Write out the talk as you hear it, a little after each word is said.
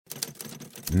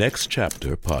Next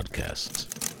Chapter Podcasts.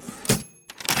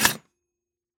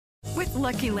 With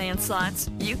Lucky Land Slots,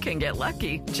 you can get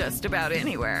lucky just about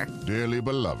anywhere. Dearly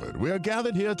beloved, we are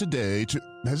gathered here today to...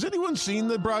 Has anyone seen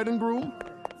the bride and groom?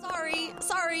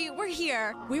 Sorry, we're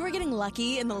here. We were getting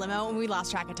lucky in the limo and we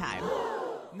lost track of time.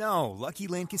 No, Lucky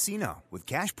Land Casino, with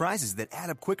cash prizes that add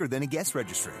up quicker than a guest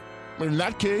registry. In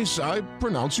that case, I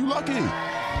pronounce you lucky.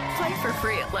 Play for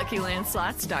free at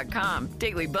LuckyLandSlots.com.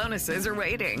 Daily bonuses are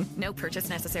waiting. No purchase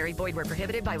necessary. Void where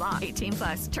prohibited by law.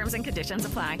 18+. Terms and conditions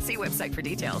apply. See website for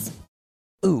details.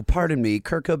 Ooh, pardon me,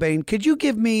 Kurt Cobain. Could you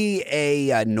give me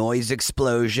a noise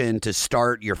explosion to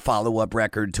start your follow-up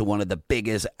record to one of the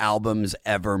biggest albums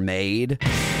ever made?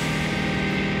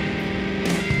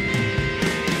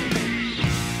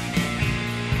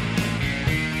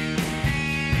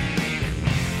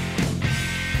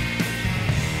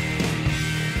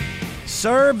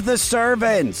 Serve the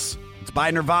Servants. It's by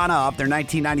Nirvana off their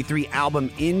 1993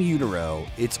 album In Utero.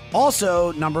 It's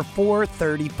also number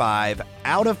 435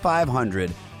 out of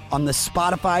 500 on the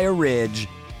Spotify Ridge,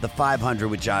 the 500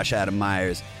 with Josh Adam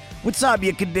Myers. What's up,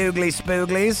 you cadoogly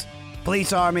spooglies?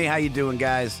 Police Army, how you doing,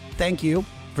 guys? Thank you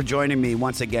for joining me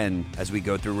once again as we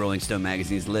go through Rolling Stone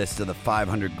Magazine's list of the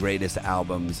 500 greatest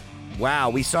albums. Wow,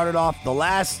 we started off the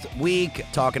last week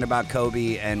talking about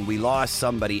Kobe, and we lost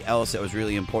somebody else that was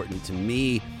really important to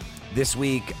me. This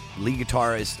week, lead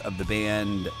guitarist of the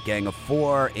band Gang of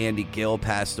Four, Andy Gill,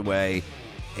 passed away,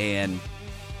 and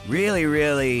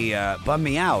really bummed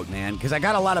me out, man, because I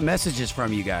got a lot of messages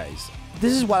from you guys.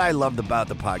 This is what I loved about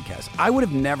the podcast. I would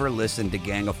have never listened to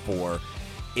Gang of Four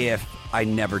if I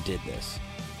never did this.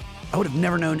 I would have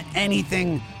never known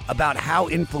anything about how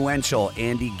influential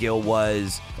Andy Gill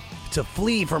was to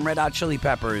Flea from Red Hot Chili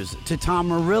Peppers, to Tom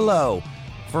Morello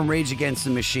from Rage Against the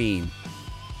Machine.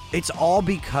 It's all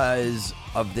because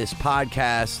of this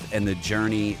podcast and the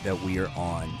journey that we are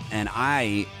on. And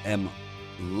I am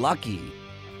lucky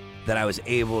that I was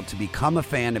able to become a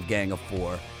fan of Gang of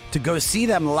Four, to go see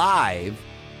them live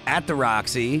at the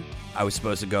Roxy. I was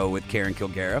supposed to go with Karen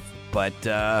Kilgariff, but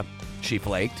she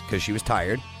flaked because she was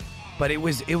tired. But it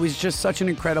was just such an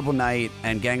incredible night,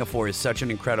 and Gang of Four is such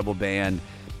an incredible band.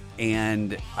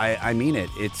 And I mean it.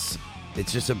 It's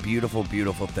just a beautiful,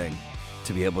 beautiful thing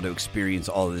to be able to experience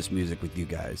all of this music with you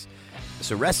guys.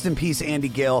 So rest in peace, Andy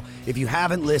Gill. If you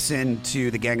haven't listened to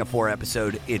the Gang of Four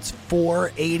episode, it's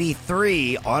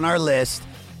 483 on our list.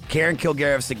 Karen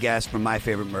Kilgariff's the guest from My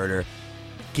Favorite Murder.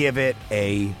 Give it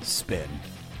a spin.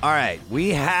 All right, we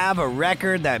have a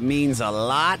record that means a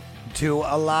lot to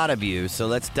a lot of you, so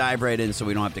let's dive right in so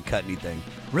we don't have to cut anything.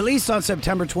 Released on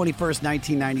September 21st,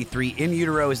 1993, In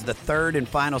Utero is the third and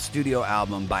final studio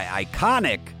album by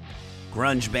iconic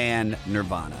grunge band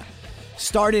Nirvana.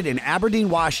 Started in Aberdeen,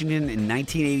 Washington in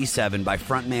 1987 by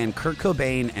frontman Kurt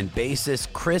Cobain and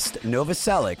bassist Chris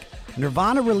Novoselic,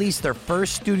 Nirvana released their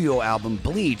first studio album,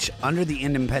 Bleach, under the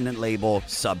independent label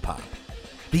Sub Pop.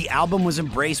 The album was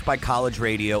embraced by college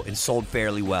radio and sold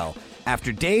fairly well.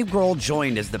 After Dave Grohl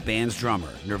joined as the band's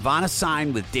drummer, Nirvana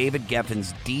signed with David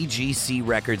Geffen's DGC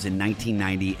Records in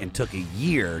 1990 and took a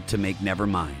year to make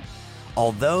Nevermind.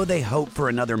 Although they hoped for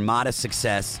another modest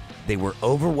success, they were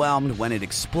overwhelmed when it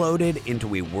exploded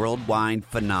into a worldwide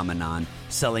phenomenon,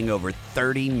 selling over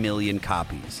 30 million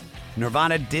copies.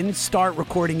 Nirvana didn't start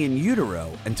recording In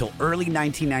Utero until early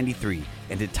 1993,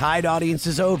 and to tide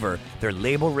audiences over, their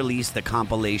label released the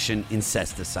compilation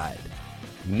Incesticide.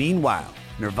 Meanwhile,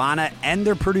 Nirvana and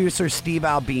their producer Steve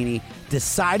Albini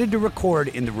decided to record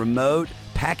in the remote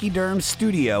Pachyderm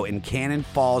studio in Cannon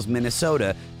Falls,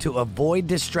 Minnesota, to avoid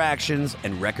distractions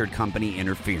and record company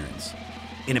interference.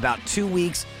 In about 2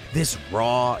 weeks, this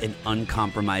raw and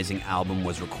uncompromising album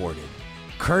was recorded.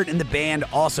 Kurt and the band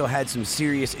also had some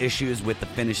serious issues with the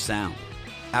finished sound.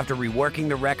 After reworking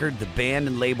the record, the band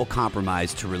and label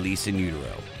compromised to release In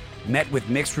Utero. Met with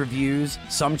mixed reviews,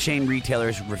 some chain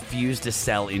retailers refused to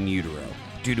sell In Utero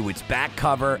due to its back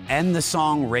cover and the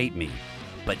song Rate Me.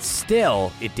 But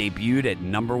still, it debuted at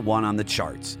number 1 on the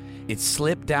charts. It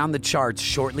slipped down the charts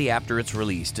shortly after its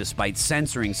release, despite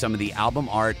censoring some of the album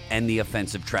art and the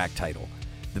offensive track title.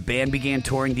 The band began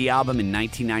touring the album in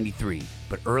 1993,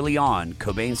 but early on,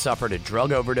 Cobain suffered a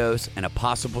drug overdose and a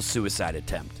possible suicide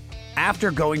attempt. After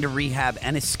going to rehab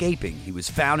and escaping, he was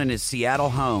found in his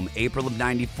Seattle home April of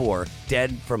 '94,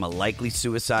 dead from a likely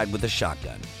suicide with a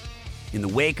shotgun. In the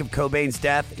wake of Cobain's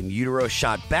death, In Utero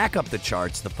shot back up the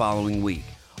charts the following week.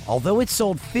 Although it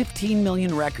sold 15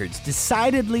 million records,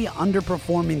 decidedly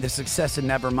underperforming the success of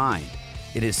Nevermind,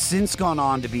 it has since gone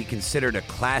on to be considered a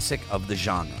classic of the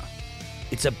genre.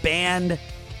 It's a band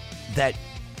that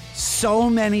so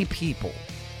many people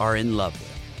are in love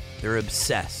with. They're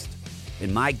obsessed.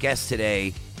 And my guest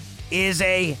today is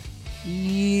a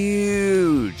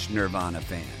huge Nirvana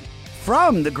fan.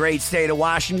 From the great state of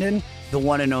Washington, the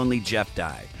one and only Jeff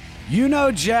Dye. You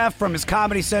know Jeff from his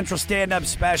Comedy Central stand-up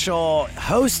special,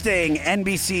 hosting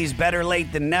NBC's Better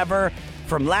Late Than Never,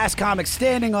 from Last Comic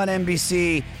Standing on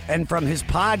NBC, and from his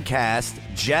podcast,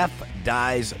 Jeff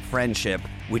Dye's Friendship,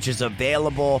 which is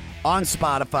available on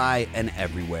Spotify and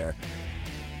everywhere.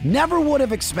 Never would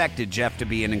have expected Jeff to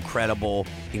be an incredible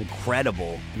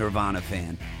Nirvana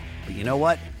fan. But you know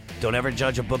what? Don't ever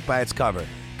judge a book by its cover,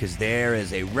 because there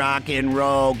is a rock and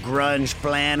roll grunge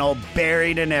flannel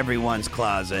buried in everyone's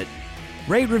closet.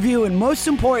 Rate, review, and most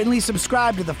importantly,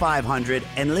 subscribe to the 500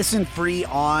 and listen free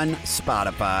on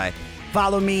Spotify.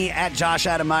 Follow me at Josh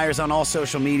Adam Myers on all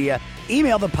social media.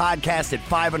 Email the podcast at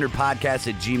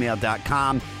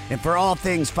 500podcast@gmail.com. And for all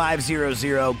things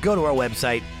 500, go to our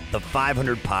website,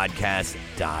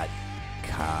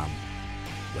 the500podcast.com.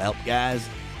 Well, guys,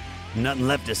 nothing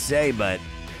left to say, but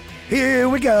here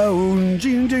we go.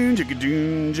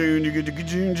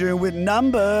 With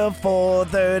number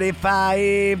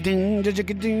 435.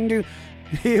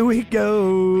 Here we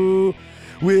go.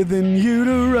 With an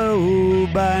Utero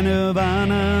by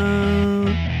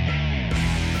Nirvana.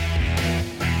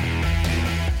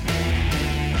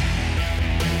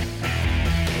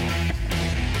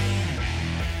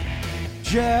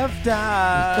 Jeff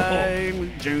Dye.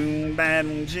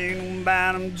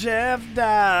 Jeff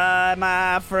Dye,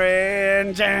 my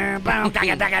friend. You're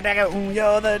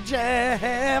the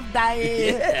Jeff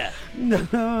Dye.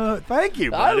 Yeah. Thank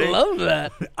you, buddy. I love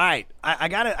that. All right, I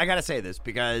gotta say this,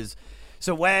 because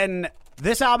so when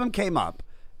this album came up,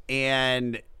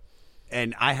 and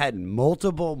I had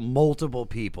multiple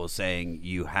people saying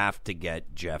you have to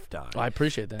get Jeff Dye. I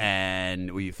appreciate that.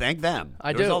 And will you thank them?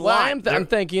 I There's do. a Well, lot. I'm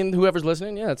thanking whoever's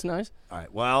listening. Yeah, that's nice. All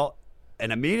right. Well,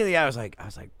 and immediately I was like,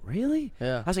 really?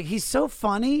 Yeah. I was like, he's so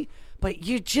funny, but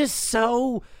you're just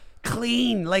so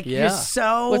clean. Like, Yeah. you're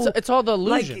so... Well, it's all the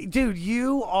illusion. Like, dude,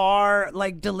 you are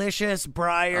like delicious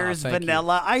Breyers thank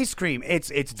vanilla ice cream.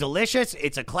 It's delicious.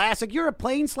 It's a classic. You're a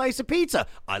plain slice of pizza.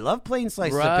 I love plain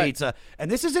slices of Right. pizza. And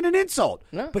this isn't an insult,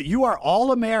 No. but you are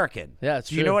all American. Yeah, it's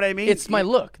Do true. you know what I mean? It's my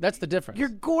look. That's the difference. You're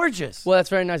gorgeous. Well, that's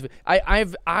very nice.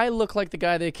 I look like the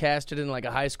guy they casted in like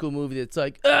a high school movie that's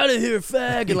like, out of here,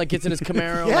 fag, and like gets in his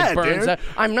Camaro Yeah, and like burns dude. out.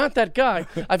 I'm not that guy.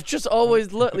 I've just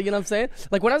always looked, you know what I'm saying?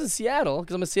 Like when I was in Seattle,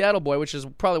 because I'm a Seattle boy, which is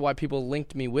probably why people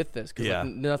linked me with this, because Yeah.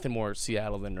 like, nothing more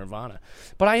Seattle than Nirvana.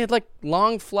 But I had like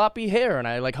long floppy hair, and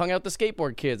I like hung out the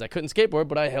skateboard kids. I couldn't skateboard,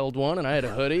 but I held one, and I had a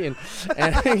hoodie, and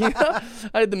you know,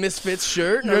 I had the Misfits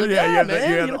shirt. And I was like, you have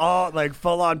man, all like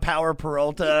full on Power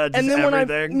Peralta, just and then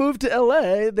everything. when I moved to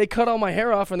LA, they cut all my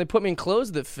hair off and they put me in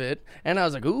clothes that fit. And I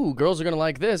was like, ooh, girls are going to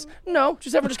like this. No,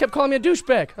 everyone just kept calling me a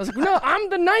douchebag. I was like, no, I'm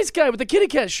the nice guy with the kitty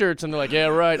cat shirts. And they're like, yeah,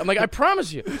 right. I'm like, I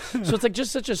promise you. So it's like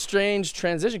just such a strange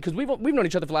transition, because we've known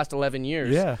each other for the last 11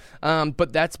 years. Yeah.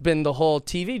 But that's been the whole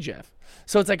TV Jeff.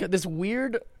 So it's like this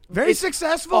weird... Very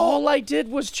successful. All I did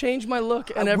was change my look,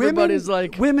 and everybody's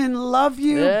like... Women love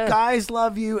you. Yeah. Guys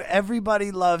love you.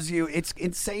 Everybody loves you. It's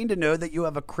insane to know that you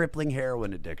have a crippling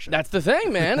heroin addiction. That's the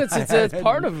thing, man. It's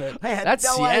part of it. I had That's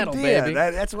no Seattle, idea. baby.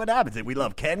 That's what happens. We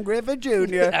love Ken Griffith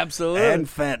Jr. Absolutely. And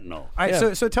fentanyl. All right,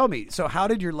 Yeah. so tell me, so how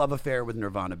did your love affair with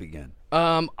Nirvana begin?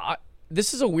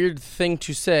 This is a weird thing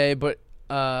to say, but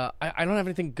I don't have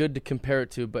anything good to compare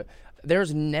it to, but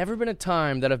there's never been a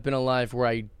time that I've been alive where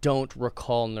I don't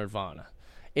recall Nirvana.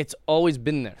 It's always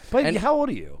been there. But how old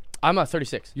are you? I'm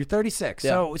 36. You're 36.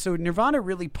 Yeah. So Nirvana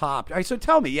really popped. All right, so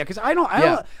tell me, because I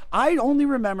only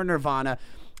remember Nirvana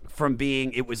from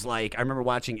being, it was like, I remember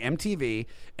watching MTV,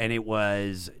 and it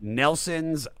was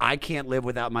Nelson's I Can't Live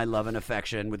Without My Love and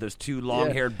Affection with those two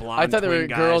long-haired blonde I thought there twin were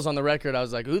guys. girls on the record. I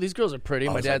was like, ooh, these girls are pretty.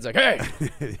 My dad's like,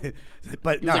 hey.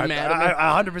 But no, like mad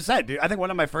at me. 100%, dude. I think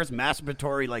one of my first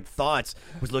masturbatory thoughts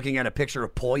was looking at a picture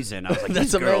of Poison. I was like,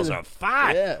 That's these girls amazing. are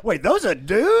fine. Yeah. Wait, those are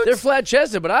dudes? They're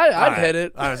flat-chested, but I'd hit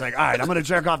it. I was like, all right, I'm going to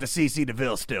jerk off to CC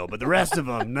DeVille still, but the rest of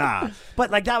them, nah.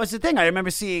 But like that was the thing. I remember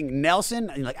seeing Nelson,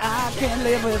 and like, I can't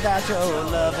live without your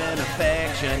love and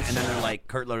affection. And then they're like,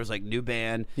 Kurt Loder's like, new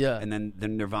band. Yeah. And then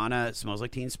Nirvana, Smells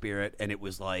Like Teen Spirit. And it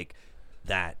was like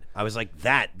that. I was like,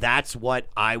 that's what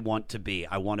I want to be.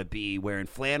 I want to be wearing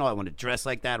flannel. I want to dress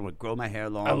like that. I want to grow my hair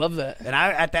long. I love that. And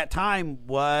I, at that time,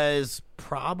 was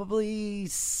probably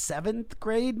 7th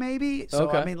grade, maybe. So,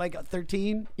 Okay. I mean, like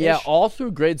 13. Yeah, all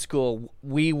through grade school,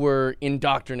 we were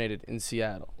indoctrinated in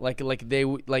Seattle. Like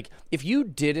if you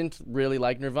didn't really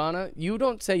like Nirvana, you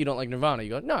don't say you don't like Nirvana. You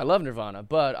go, no, I love Nirvana,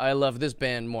 but I love this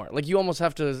band more. Like you almost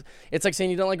have to. It's like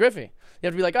saying you don't like Griffey. You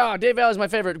have to be like, Dave Valley's my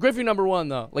favorite. Griffey #1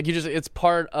 though. Like it's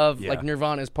part of like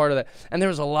Nirvana is part of that. And there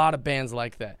was a lot of bands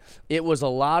like that. It was a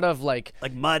lot of like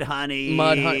Mudhoney.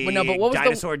 But no, but what was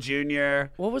Dinosaur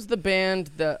Jr. What was the band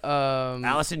that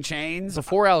Alice in Chains.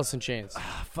 before Alice in Chains?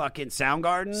 Fucking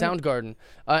Soundgarden. Soundgarden.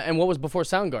 And what was before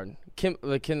Soundgarden?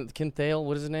 Kim Thale,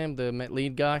 what is his name? The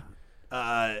lead guy?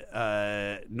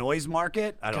 Noise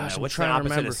Market. I don't Gosh, know. I'm What's the trying to opposite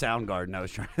remember. of Soundgarden? I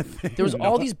was trying to think. There was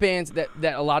all these bands that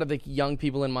a lot of the young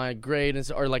people in my grade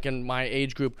or like in my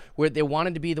age group where they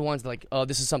wanted to be the ones that like, oh,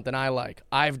 this is something I like.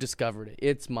 I've discovered it.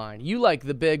 It's mine. You like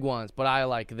the big ones, but I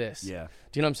like this. Yeah.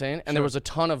 Do you know what I'm saying? And there was a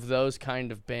ton of those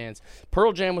kind of bands.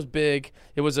 Pearl Jam was big.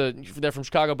 They're from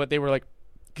Chicago, but they were like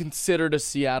considered a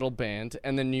Seattle band,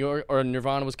 and then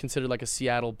Nirvana was considered like a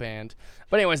Seattle band.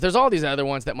 But anyways, there's all these other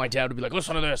ones that my dad would be like,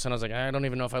 listen to this, and I was like, I don't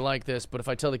even know if I like this, but if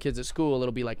I tell the kids at school,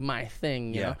 it'll be like my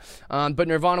thing, you know? But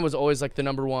Nirvana was always like the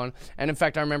 #1, and in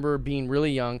fact, I remember being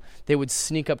really young, they would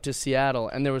sneak up to Seattle,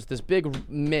 and there was this big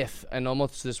myth and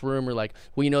almost this rumor like,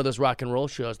 well, you know those rock and roll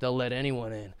shows, they'll let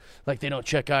anyone in. Like, they don't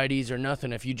check IDs or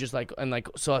nothing. If you just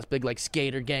saw this big like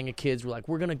skater gang of kids, we're like,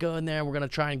 we're gonna go in there, we're gonna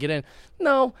try and get in.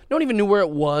 No one even knew where it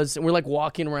was, and we're like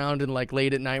walking around and like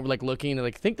late at night, we're like looking and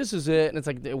like think this is it, and it's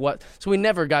like what? So we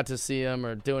never got to see them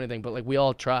or do anything, but like we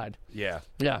all tried. Yeah,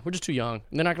 we're just too young.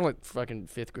 And they're not gonna let fucking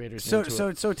 5th graders.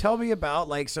 So tell me about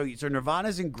like so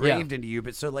Nirvana's engraved into you,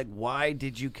 but so like why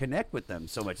did you connect with them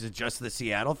so much? Is it just the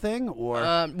Seattle thing, or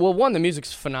well, one, the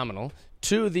music's phenomenal.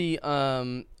 Two,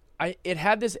 it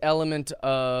had this element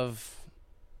of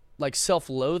like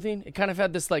self-loathing. It kind of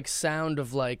had this like sound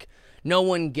of like no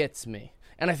one gets me.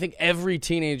 And I think every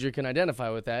teenager can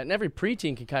identify with that, and every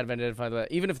preteen can kind of identify with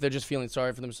that. Even if they're just feeling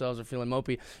sorry for themselves or feeling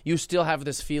mopey, you still have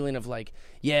this feeling of like,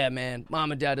 yeah, man,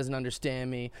 mom and dad doesn't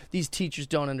understand me. These teachers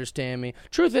don't understand me.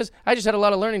 Truth is, I just had a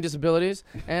lot of learning disabilities,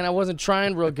 and I wasn't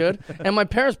trying real good. And my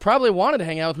parents probably wanted to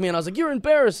hang out with me, and I was like, you're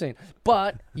embarrassing.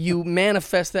 But you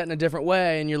manifest that in a different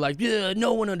way, and you're like, yeah,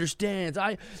 no one understands.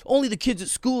 Only the kids at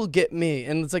school get me.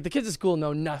 And it's like the kids at school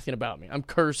know nothing about me. I'm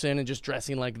cursing and just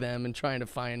dressing like them and trying to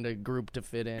find a group to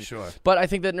fit in. Sure. But I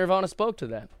think that Nirvana spoke to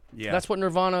that. Yeah. That's what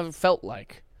Nirvana felt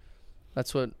like.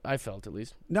 That's what I felt, at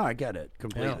least. No, I get it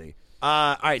completely.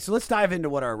 All right, so let's dive into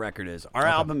what our record is. Our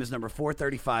album is number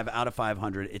 435 out of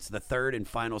 500. It's the third and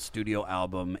final studio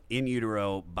album, In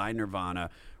Utero, by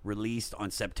Nirvana, released on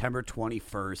September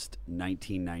 21st,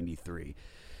 1993.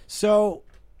 So,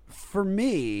 for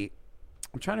me,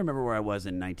 I'm trying to remember where I was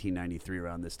in 1993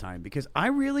 around this time, because I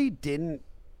really didn't,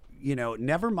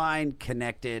 never mind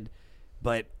connected,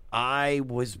 but I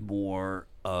was more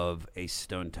of a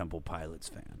Stone Temple Pilots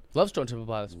fan. Love Stone Temple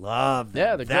Pilots. Love them.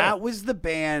 Yeah, they're that great. was the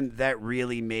band that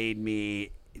really made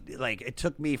me, like, it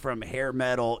took me from hair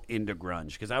metal into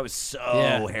grunge, because I was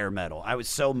so hair metal. I was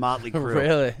so Motley Crue.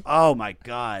 Really? Oh, my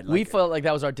God. We felt like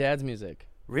that was our dad's music.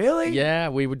 Really? Yeah,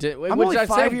 we would. I'm only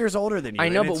 5 years older than you. I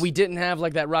know, but we didn't have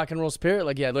like that rock and roll spirit.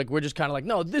 Like, we're just kind of like,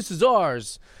 no, this is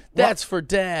ours. That's for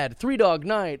Dad. 3 Dog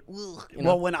Night.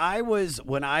 Well, when I was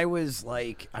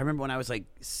like, I remember when I was like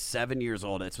 7 years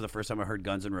old. That's the first time I heard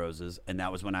Guns N' Roses, and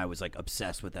that was when I was like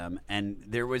obsessed with them. And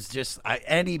there was just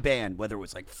any band, whether it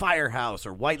was like Firehouse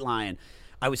or White Lion.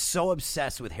 I was so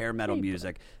obsessed with hair metal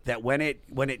music that when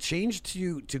it changed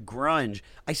to grunge,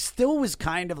 I still was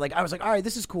kind of like, I was like, all right,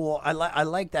 this is cool. I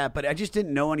like that, but I just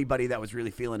didn't know anybody that was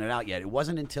really feeling it out yet. It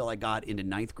wasn't until I got into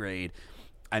 9th grade,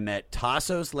 I met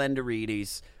Tassos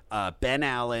Lendaridis, Ben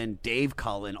Allen, Dave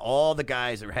Cullen, all the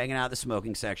guys that were hanging out in the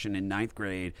smoking section in 9th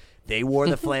grade. They wore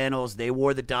the flannels. They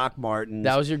wore the Doc Martens.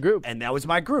 That was your group. And that was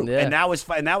my group. Yeah. And that was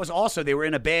fun. And that was also, they were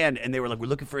in a band, and they were like, we're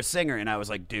looking for a singer. And I was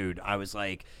like, dude, I was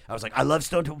like, I love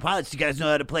Stone Temple Pilots. Do you guys know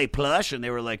how to play plush? And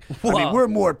they were like, I mean, we're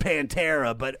more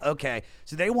Pantera, but okay.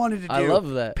 So they wanted to do I love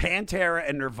that. Pantera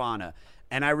and Nirvana.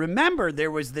 And I remember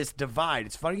there was this divide.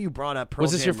 It's funny you brought up Pearl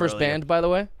Was this Jam your first earlier. band, by the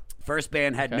way? First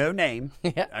band had no name.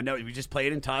 Yeah. I know we just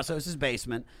played in Tassos'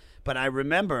 basement, but I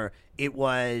remember it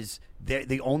was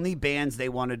the only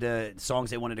songs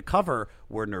they wanted to cover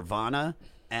were Nirvana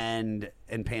and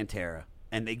Pantera,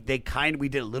 and we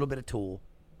did a little bit of Tool,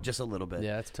 just a little bit.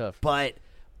 Yeah, that's tough. But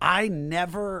I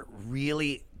never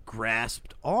really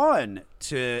grasped on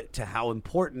to how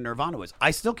important Nirvana was. I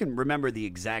still can remember the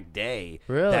exact day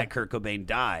that Kurt Cobain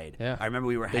died. Yeah. I remember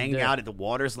we were hanging out at the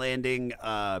Waters Landing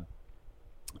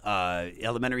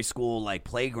elementary school like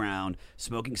playground,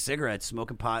 smoking cigarettes,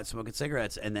 smoking pot, smoking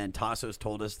cigarettes, and then Tassos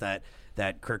told us that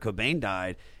Kurt Cobain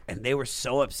died, and they were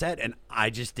so upset, and I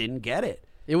just didn't get it.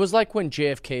 It was like when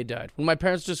JFK died. When my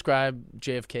parents describe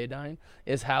JFK dying,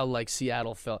 is how like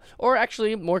Seattle felt. Or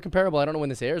actually, more comparable, I don't know when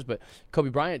this airs, but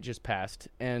Kobe Bryant just passed.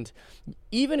 And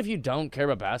even if you don't care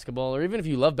about basketball, or even if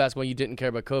you love basketball, you didn't care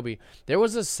about Kobe, there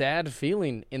was a sad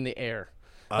feeling in the air.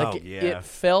 Like, it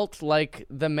felt like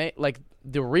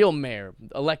the real mayor,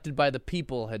 elected by the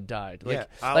people, had died. Like,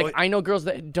 I know girls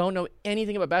that don't know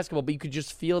anything about basketball, but you could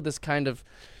just feel this kind of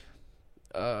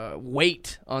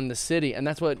weight on the city, and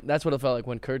that's what it felt like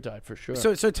when Kurt died, for sure.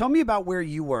 So tell me about where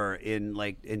you were in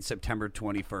September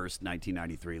 21st,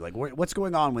 1993. Like, what's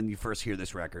going on when you first hear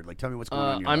this record? Like, tell me what's going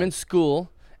on in your life. I'm in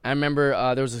school. I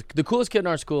remember there was the coolest kid in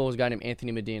our school was a guy named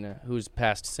Anthony Medina, who's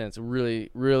passed since. A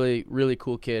really, really, really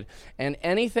cool kid. And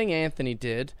anything Anthony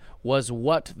did was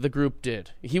what the group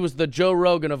did. He was the Joe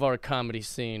Rogan of our comedy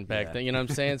scene back then, you know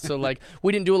what I'm saying? So, like,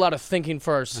 we didn't do a lot of thinking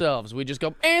for ourselves. We just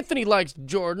go, Anthony likes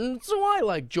Jordan, so I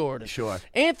like Jordan. Sure.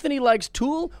 Anthony likes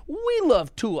Tool, we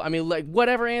love Tool. I mean, like,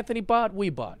 whatever Anthony bought,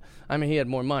 we bought. I mean, he had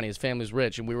more money. His family's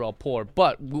rich, and we were all poor.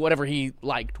 But whatever he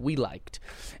liked, we liked.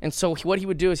 And so what he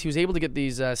would do is he was able to get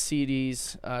these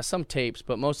CDs, some tapes,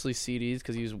 but mostly CDs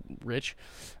because he was rich.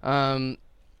 And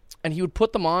he would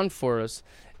put them on for us.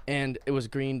 And it was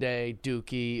Green Day,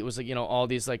 Dookie. It was like, all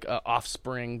these like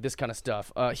Offspring, this kind of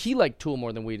stuff. He liked Tool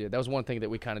more than we did. That was one thing that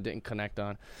we kind of didn't connect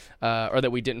on, or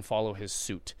that we didn't follow his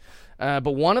suit.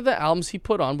 But one of the albums he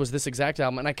put on was this exact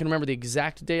album, and I can remember the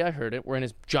exact day I heard it. We're in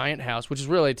his giant house, which is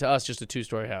really to us just a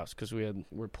 2-story house because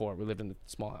we're poor. We lived in a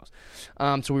small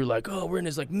house. So we were like, oh, we're in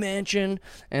his like mansion,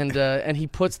 and he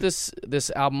puts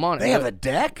this album on. They have a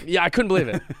deck? Yeah, I couldn't believe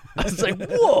it. I was like,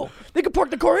 whoa, they could park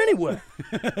the car anywhere.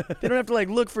 They don't have to like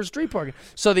look for street parking.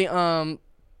 So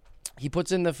he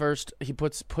puts in he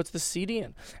puts the CD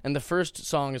in, and the first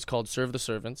song is called Serve the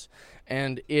Servants,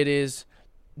 and it is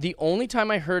the only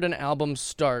time I heard an album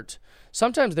start.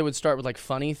 Sometimes they would start with like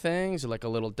funny things or like a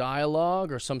little dialogue,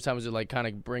 or sometimes it would like kind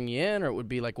of bring you in, or it would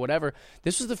be like whatever.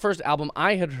 This was the first album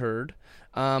I had heard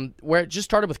where it just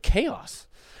started with chaos.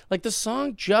 Like, the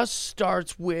song just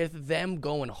starts with them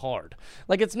going hard.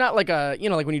 Like, it's not like like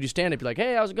when you do stand-up, you're like,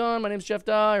 hey, how's it going? My name's Jeff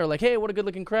Dye. Or like, hey, what a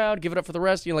good-looking crowd. Give it up for the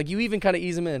rest. Like, you even kind of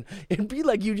ease them in. It'd be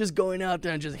like you just going out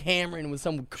there and just hammering with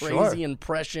some crazy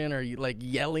impression, or you like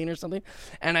yelling or something.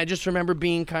 And I just remember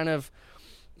being kind of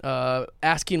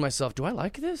asking myself, do I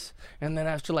like this? And then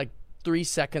after like 3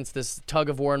 seconds, this tug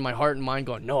of war in my heart and mind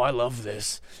going, no, I love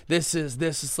this. This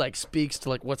is like speaks to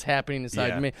like what's happening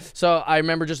inside me. So I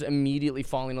remember just immediately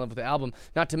falling in love with the album.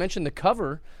 Not to mention the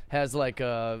cover has like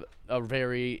a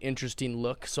very interesting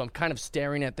look. So I'm kind of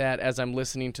staring at that as I'm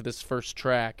listening to this first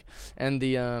track. And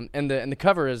the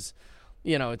cover is,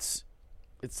 it's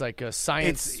like a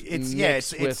science.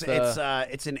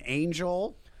 It's an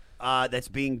angel. That's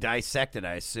being dissected,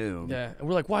 I assume. Yeah, and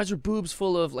we're like, why is her boobs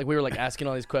full of, like, we were like asking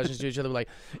all these questions to each other. We're like,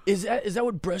 is that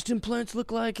what breast implants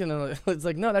look like? And it's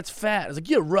like, no, that's fat. I was like,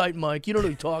 yeah, right, Mike. You don't know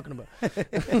what you're talking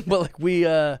about. But like we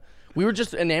were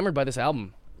just enamored by this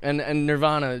album, and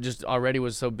Nirvana just already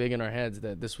was so big in our heads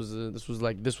that this was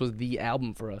the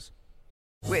album for us.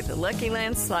 With the Lucky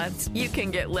Land Slots, you can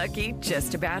get lucky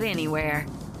just about anywhere.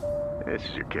 This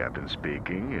is your captain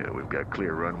speaking. We've got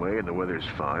clear runway and the weather's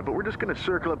fine, but we're just going to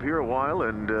circle up here a while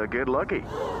and get lucky.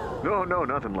 No,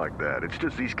 nothing like that. It's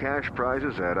just these cash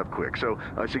prizes add up quick. So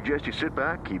I suggest you sit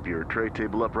back, keep your tray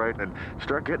table upright, and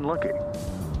start getting lucky.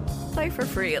 Play for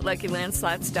free at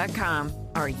LuckyLandSlots.com.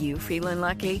 Are you feeling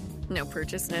lucky? No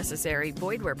purchase necessary.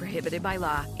 Void where prohibited by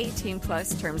law.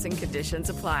 18+ terms and conditions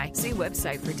apply. See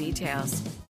website for details.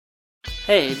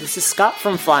 Hey, this is Scott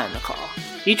from Fly on the Call.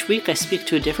 Each week I speak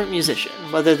to a different musician,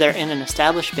 whether they're in an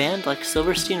established band like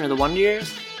Silverstein or the Wonder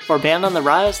Years, or a band on the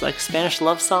rise like Spanish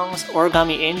Love Songs,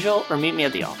 Origami Angel, or Meet Me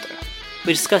at the Altar.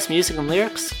 We discuss music and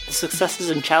lyrics, the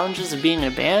successes and challenges of being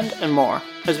in a band, and more,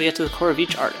 as we get to the core of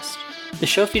each artist. The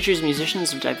show features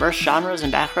musicians of diverse genres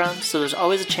and backgrounds, so there's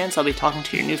always a chance I'll be talking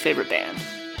to your new favorite band.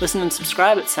 Listen and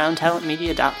subscribe at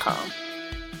soundtalentmedia.com.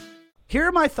 Here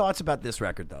are my thoughts about this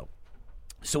record, though.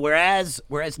 So whereas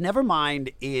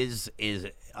Nevermind is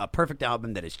a perfect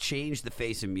album that has changed the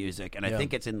face of music, and I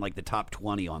think it's in like the top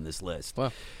 20 on this list.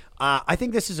 Wow. I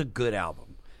think this is a good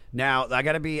album. Now I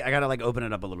gotta like open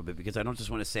it up a little bit because I don't just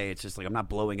want to say it's just like I'm not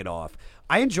blowing it off.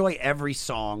 I enjoy every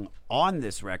song on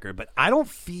this record, but I don't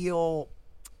feel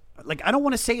like I don't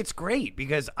want to say it's great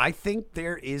because I think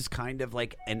there is kind of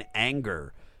like an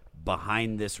anger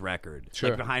behind this record. Sure.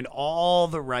 Like behind all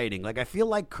the writing. Like I feel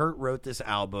like Kurt wrote this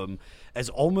album as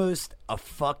almost a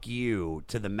fuck you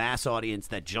to the mass audience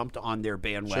that jumped on their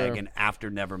bandwagon after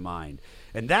Nevermind.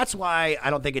 And that's why I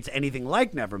don't think it's anything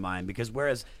like Nevermind, because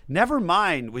whereas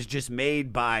Nevermind was just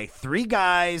made by three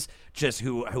guys just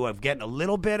who have getting a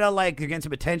little bit of like, they're getting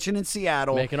some attention in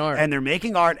Seattle. Making art. And they're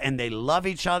making art and they love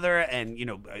each other. And, you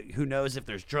know, who knows if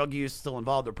there's drug use still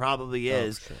involved? There probably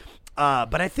is. Sure.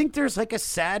 But I think there's like a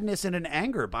sadness and an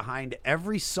anger behind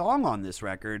every song on this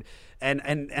record. And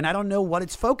I don't know what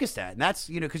it's focused at. And that's,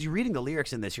 you know, because you're reading the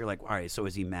lyrics in this, you're like, all right, so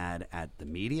is he mad at the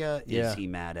media? Is he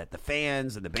mad at the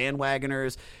fans and the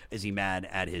bandwagoners? Is he mad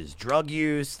at his drug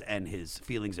use and his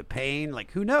feelings of pain?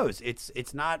 Like, who knows?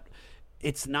 It's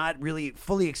not really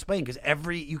fully explained, because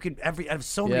I have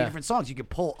so many different songs. You could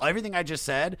pull everything I just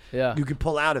said. Yeah. You could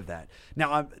pull out of that.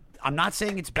 Now, I'm not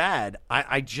saying it's bad.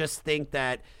 I just think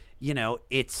that, you know,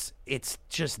 it's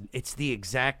the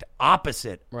exact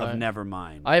opposite of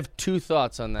Nevermind. I have two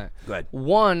thoughts on that. Go ahead.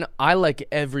 One, I like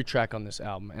every track on this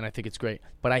album, and I think it's great.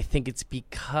 But I think it's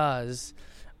because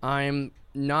I'm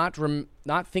not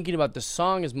thinking about the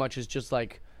song as much as just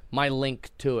like my link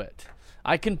to it.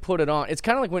 I can put it on. It's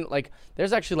kind of like when, like,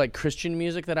 there's actually like Christian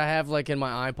music that I have like in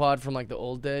my iPod from like the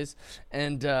old days,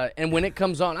 and when it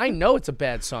comes on, I know it's a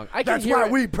bad song. That's why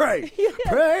we pray.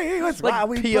 Pray. That's like why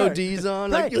we PODs pray. on,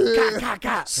 like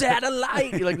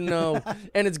satellite. You're like, no,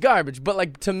 and it's garbage. But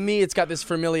like to me, it's got this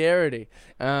familiarity.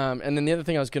 And then the other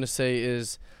thing I was gonna say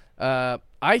is,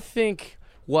 I think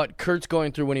what Kurt's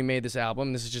going through when he made this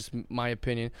album, this is just my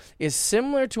opinion, is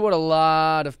similar to what a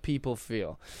lot of people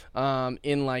feel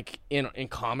in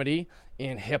comedy,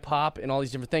 in hip-hop, and all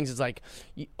these different things. It's like,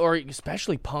 or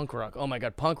especially punk rock. Oh, my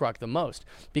God, punk rock the most.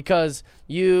 Because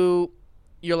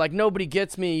you're like, nobody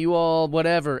gets me, you all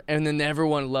whatever, and then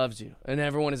everyone loves you, and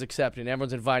everyone is accepting,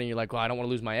 everyone's inviting you. Like, well, I don't want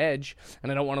to lose my edge,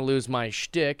 and I don't want to lose my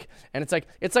shtick, and it's like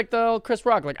the old Chris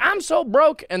Rock, like, I'm so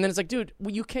broke, and then it's like, dude,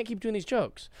 well, you can't keep doing these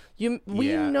jokes. You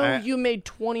made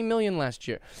 $20 million last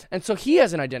year, and so he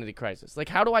has an identity crisis. Like,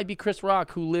 how do I be Chris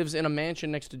Rock, who lives in a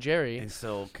mansion next to Jerry, and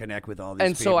still connect with all these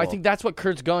and people? So I think that's what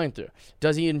Kurt's going through.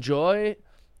 Does he enjoy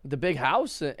the big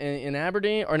house in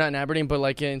Aberdeen, or not in Aberdeen, but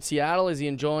like in Seattle? Is he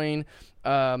enjoying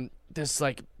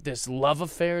this love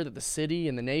affair that the city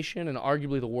and the nation and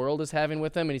arguably the world is having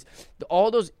with him? And he's all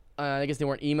those I guess they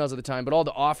weren't emails at the time, but all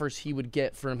the offers he would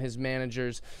get from his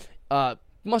managers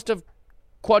must have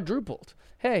quadrupled.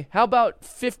 Hey, how about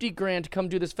 $50,000 to come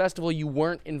do this festival you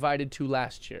weren't invited to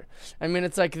last year? I mean,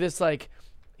 it's like this, like,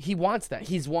 he wants that.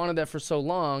 He's wanted that for so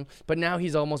long, but now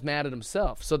he's almost mad at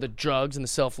himself. So the drugs and the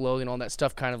self-loathing and all that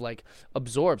stuff kind of like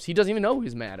absorbs. He doesn't even know who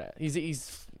he's mad at.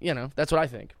 He's you know, that's what I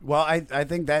think. Well, I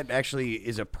think that actually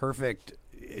is a perfect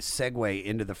segue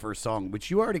into the first song, which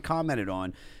you already commented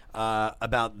on,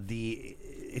 about the.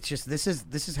 It's just this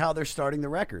is how they're starting the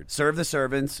record. Serve the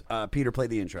servants. Peter, play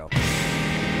the intro.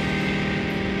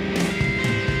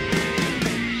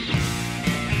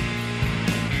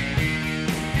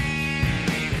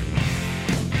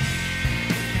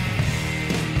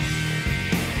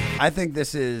 I think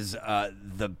this is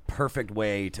the perfect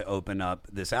way to open up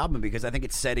this album, because I think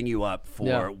it's setting you up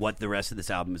for what the rest of this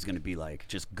album is going to be like.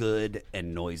 Just good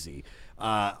and noisy.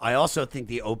 I also think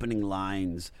the opening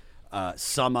lines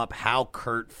sum up how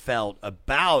Kurt felt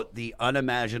about the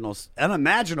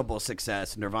unimaginable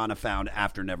success Nirvana found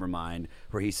after Nevermind,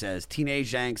 where he says,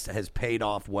 "Teenage angst has paid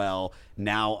off well.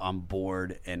 Now I'm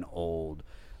bored and old."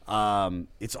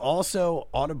 It's also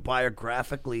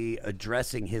autobiographically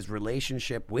addressing his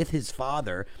relationship with his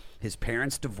father, his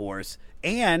parents' divorce,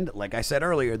 and, like I said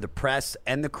earlier, the press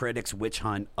and the critics' witch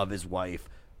hunt of his wife,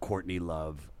 Courtney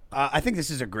Love. I think this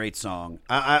is a great song.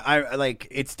 I like.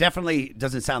 It's definitely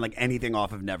doesn't sound like anything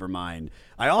off of Nevermind.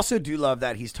 I also do love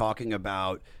that he's talking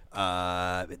about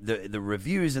the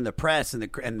reviews and the press and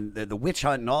the witch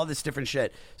hunt and all this different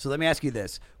shit. So let me ask you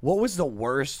this: what was the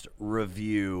worst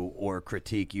review or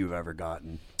critique you've ever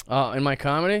gotten? In my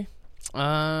comedy,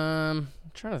 I'm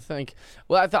trying to think.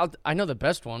 Well, I know the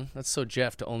best one. That's so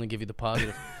Jeff to only give you the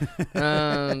positive.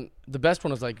 The best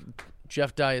one was like,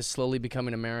 Jeff Dye is slowly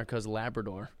becoming America's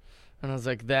Labrador. And I was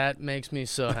like, that makes me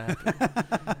so happy.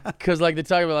 Because, like, they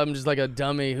talk about I'm just like a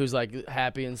dummy who's, like,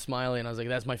 happy and smiling. And I was like,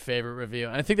 that's my favorite review.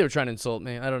 And I think they were trying to insult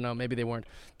me. I don't know. Maybe they weren't.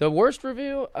 The worst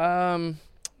review? The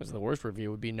worst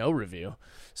review would be no review.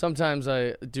 Sometimes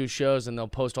I do shows and they'll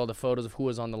post all the photos of who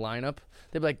was on the lineup.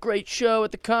 They'd be like, great show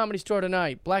at the Comedy Store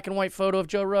tonight. Black and white photo of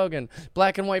Joe Rogan.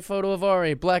 Black and white photo of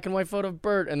Ari. Black and white photo of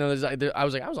Bert. And then I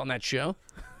was like, I was on that show.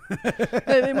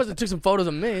 Hey, they must have took some photos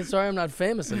of me. Sorry, I'm not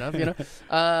famous enough, you know.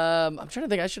 I'm trying to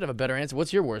think. I should have a better answer.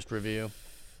 What's your worst review?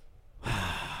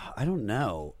 I don't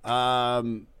know.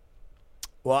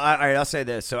 Well, I'll say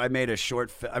this. So I made a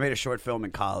short film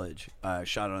in college.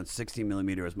 Shot it on 16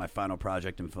 millimeter as my final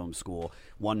project in film school.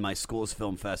 Won my school's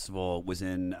film festival. Was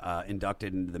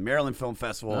inducted into the Maryland Film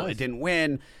Festival. Nice. It didn't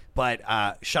win, but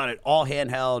shot it all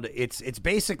handheld. It's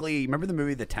basically, remember the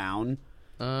movie The Town?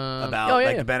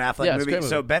 About the Ben Affleck movie.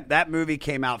 So that movie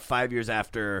came out 5 years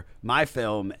after my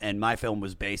film, and my film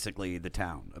was basically The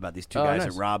Town, about these two guys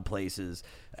that rob places,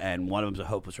 and one of them's a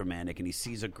hopeless romantic, and he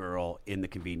sees a girl in the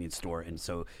convenience store, and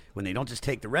so when they don't just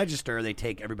take the register, they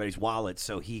take everybody's wallet,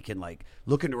 so he can like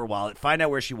look into her wallet, find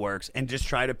out where she works, and just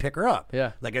try to pick her up,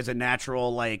 like as a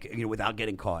natural, like, you know, without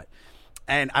getting caught.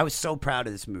 And I was so proud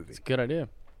of this movie. It's a good idea.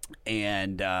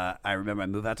 And I remember I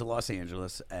moved out to Los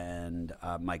Angeles, and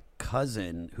my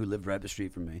cousin, who lived right up the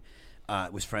street from me,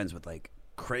 was friends with like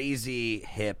crazy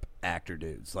hip actor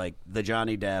dudes, like the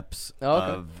Johnny Depps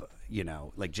of, you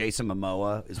know, like Jason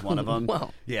Momoa is one of them.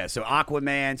 Wow. Yeah, so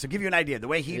Aquaman. So give you an idea, the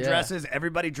way he dresses,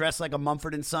 everybody dressed like a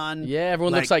Mumford & Son. Yeah,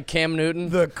 everyone looks like Cam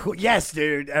Newton. Yes,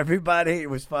 dude. Everybody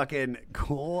was fucking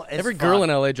cool as Every fuck. girl in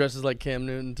LA dresses like Cam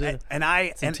Newton too.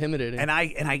 It's intimidating. And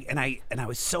I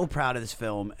was so proud of this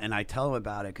film, and I tell him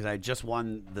about it because I just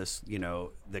won this, you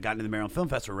know, they got into the Maryland Film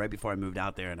Festival right before I moved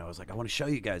out there, and I was like, I want to show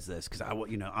you guys this because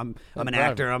I'm an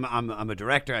actor, I'm a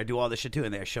director, I do all this shit too,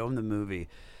 and I show them the movie.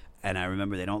 And I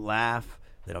remember they don't laugh,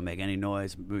 they don't make any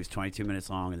noise. The movie's 22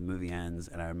 minutes long, and the movie ends.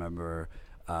 And I remember,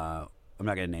 I'm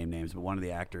not going to name names, but one of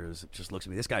the actors just looks at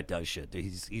me. This guy does shit.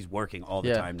 He's working all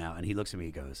the time now. And he looks at me,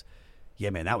 he goes, yeah,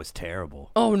 man, that was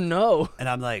terrible. Oh, no. And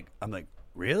I'm like,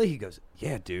 really? He goes,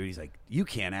 yeah, dude. He's like, you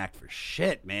can't act for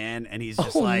shit, man. And he's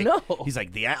just he's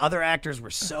like, the other actors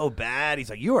were so bad. He's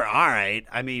like, you were all right.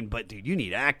 I mean, but dude, you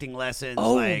need acting lessons.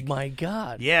 Oh, like, my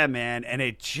God. Yeah, man. And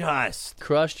it just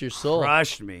crushed your soul.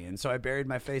 Crushed me. And so I buried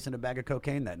my face in a bag of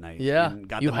cocaine that night. Yeah. And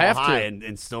got you them have all high to.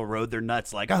 and still rode their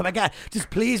nuts like, oh my God,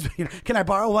 just please, can I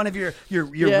borrow one of your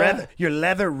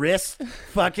leather wrist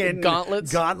fucking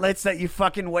gauntlets that you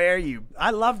fucking wear? I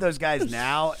love those guys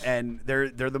now, and they're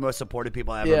the most supportive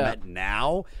people I ever met now.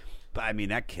 But I mean,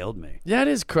 that killed me. Yeah, it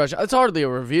is crushing. It's hardly a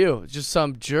review. It's just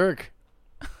some jerk.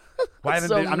 I'm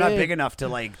not big enough to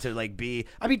be.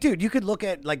 I mean, dude, you could look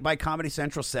at like my Comedy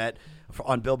Central set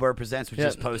on Bill Burr Presents, which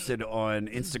is posted on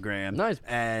Instagram. Nice.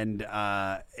 And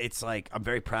it's like, I'm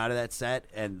very proud of that set.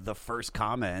 And the first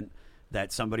comment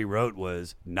that somebody wrote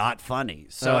was not funny.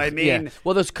 So I mean,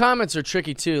 well, those comments are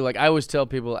tricky too. Like I always tell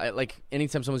people, like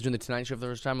anytime someone's doing the Tonight Show for the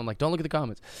first time, I'm like, don't look at the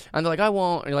comments. And they're like, I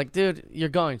won't. And you're like, dude, you're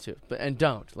going to, and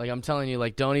don't. Like I'm telling you,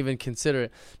 like don't even consider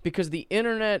it, because the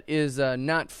internet is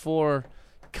not for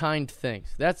kind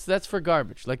things. That's for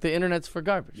garbage. Like the internet's for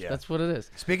garbage. Yeah. That's what it is.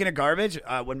 Speaking of garbage,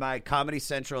 when my Comedy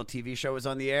Central TV show was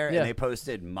on the air and they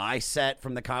posted my set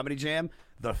from the Comedy Jam,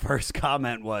 the first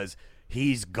comment was,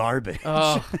 he's garbage.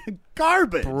 Oh,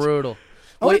 garbage. Brutal.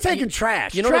 We're taking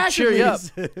trash. You know trash what cheer you up?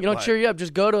 You know cheer you up?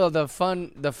 Just go to the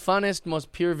funnest,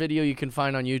 most pure video you can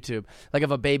find on YouTube, like of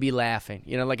a baby laughing.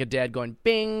 You know, like a dad going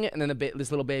bing, and then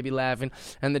this little baby laughing,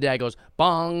 and the dad goes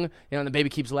bong. You know, and the baby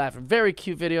keeps laughing. Very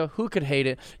cute video. Who could hate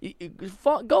it?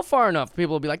 Go far enough,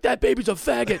 people will be like, that baby's a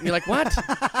faggot. And you're like, what?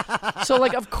 So,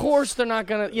 like, of course they're not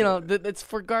gonna. You know, it's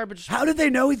for garbage. How did they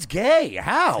know he's gay?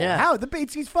 How? Yeah. How?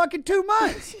 He's fucking 2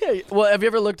 months. Yeah. Well, have you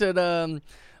ever looked at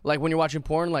like when you're watching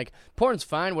porn, like porn's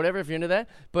fine, whatever, if you're into that.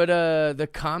 But the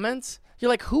comments, you're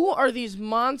like, who are these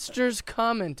monsters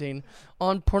commenting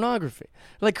on pornography?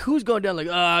 Like, who's going down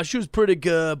like, she was pretty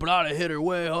good, but I'd have hit her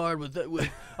way hard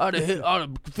I'd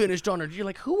have finished on her. You're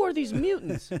like, who are these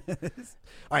mutants? All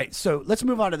right, so let's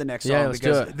move on to the next song, let's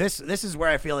because do it. This is where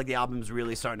I feel like the album's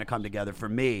really starting to come together for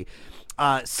me.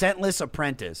 Scentless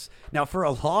Apprentice. Now, for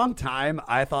a long time,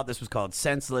 I thought this was called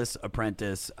Senseless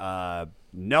Apprentice.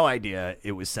 No idea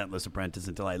it was Scentless Apprentice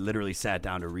until I literally sat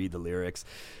down to read the lyrics.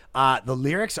 The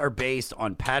lyrics are based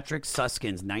on Patrick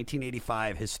Susskind's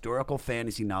 1985 historical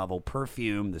fantasy novel,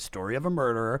 Perfume, The Story of a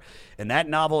Murderer. And that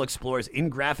novel explores in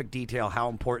graphic detail how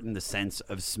important the sense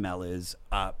of smell is.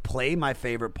 Play my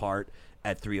favorite part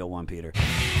at 3:01, Peter.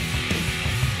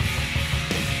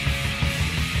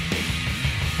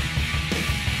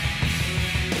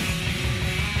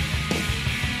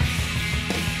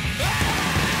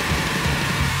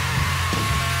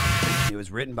 It was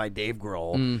written by Dave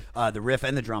Grohl, the riff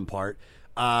and the drum part,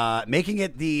 making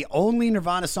it the only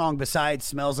Nirvana song besides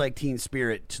Smells Like Teen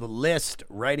Spirit to list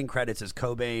writing credits as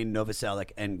Cobain, Novoselic,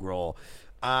 and Grohl.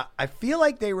 I feel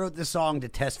like they wrote this song to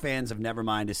test fans of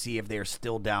Nevermind to see if they are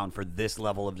still down for this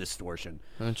level of distortion.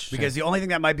 Because the only thing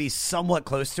that might be somewhat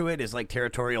close to it is like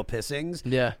territorial pissings.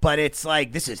 Yeah. But it's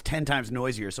like, this is 10 times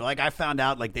noisier. So like I found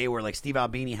out like they were like, Steve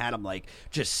Albini had them like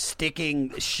just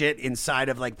sticking shit inside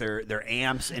of like their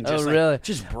amps and just like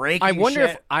just breaking I wonder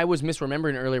shit. if I was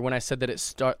misremembering earlier when I said that it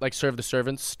Serve the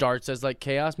Servants starts as like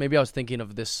chaos. Maybe I was thinking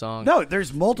of this song. No,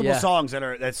 there's multiple songs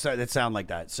that sound like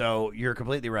that. So you're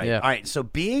completely right. Yeah. All right, so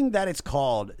being that it's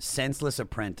called Senseless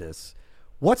Apprentice,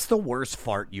 what's the worst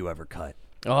fart you ever cut?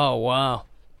 Oh wow,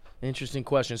 interesting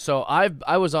question. So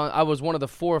I was one of the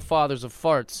forefathers of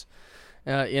farts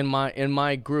in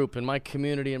my group, in my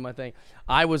community, in my thing.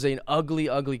 I was an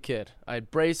ugly kid. I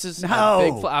had braces. No.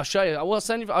 I'll show you.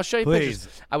 I'll show you Please.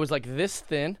 pictures. I was like this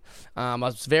thin. I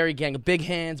was very big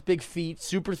hands, big feet,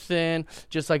 super thin,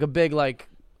 just like a big like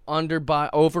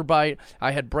overbite.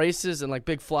 I had braces and like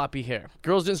big floppy hair.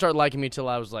 Girls didn't start liking me till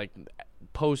I was like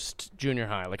post junior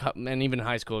high, and even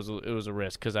high school it was a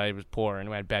risk because I was poor and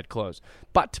I had bad clothes.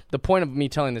 But the point of me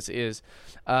telling this is,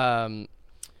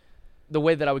 the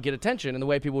way that I would get attention and the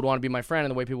way people would want to be my friend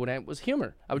and the way people would was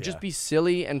humor. I would just be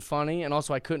silly and funny, and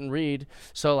also I couldn't read,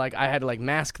 so like I had to like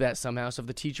mask that somehow. So if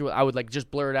the teacher, I would like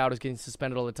just blur it out as getting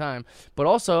suspended all the time. But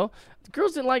also, the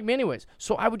girls didn't like me anyways,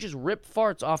 so I would just rip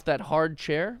farts off that hard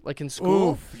chair, like in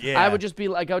school. Oof, yeah. I would just be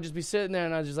sitting there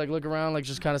and I'd just like look around, like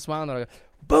just kind of smiling. And I'd go,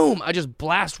 boom! I just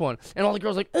blast one, and all the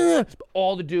girls are like, ugh.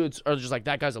 All the dudes are just like,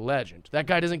 that guy's a legend. That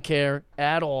guy doesn't care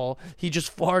at all. He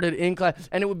just farted in class,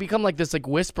 and it would become like this like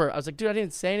whisper. I was like, dude, I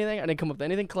didn't say anything. I didn't come up with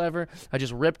anything clever. I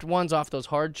just ripped ones off those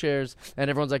hard chairs, and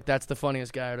everyone's like, that's the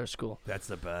funniest guy at our school. That's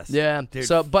the best. Yeah. Dude.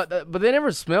 So, but they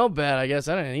never smelled bad. I guess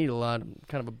I didn't eat a lot. I'm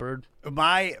kind of a bird.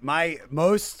 My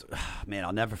most man,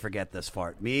 I'll never forget this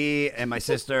fart. Me and my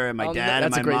sister and my dad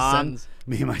and that's my a great mom. sentence.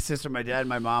 Me, my sister, my dad, and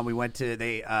my mom. We went to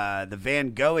the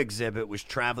Van Gogh exhibit. Was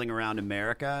traveling around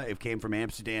America. It came from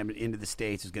Amsterdam into the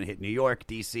States. It was going to hit New York,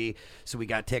 D.C. So we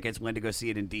got tickets. Went to go see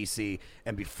it in D.C.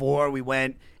 And before we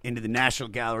went into the National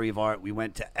Gallery of Art, we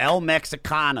went to El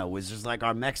Mexicana, which is like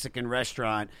our Mexican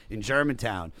restaurant in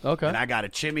Germantown. Okay. And I got a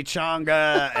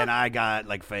chimichanga, and I got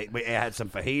like it had some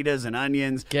fajitas and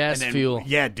onions. Gas and then, fuel.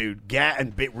 Yeah, dude.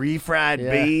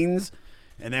 Refried beans.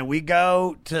 And then we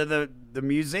go to the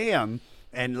museum,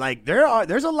 and like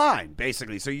there's a line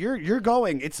basically. So you're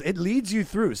going. It leads you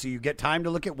through. So you get time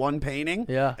to look at one painting.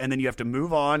 Yeah. And then you have to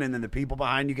move on, and then the people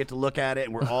behind you get to look at it,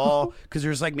 and we're all because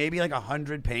there's like maybe like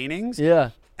 100 paintings. Yeah.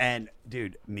 And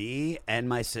dude, me and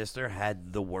my sister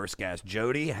had the worst gas.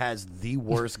 Jody has the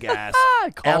worst gas.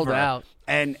 Called ever. out.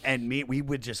 And me, we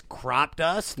would just crop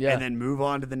dust and then move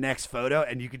on to the next photo,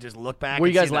 and you could just look back. Were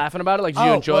and you guys see laughing about it? Like, did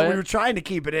you enjoy it? We were trying to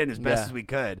keep it in as best as we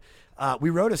could. We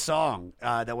wrote a song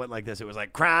that went like this. It was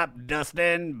like crop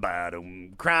dusting,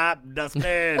 ba-dum, crop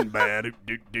dusting, ba-dum,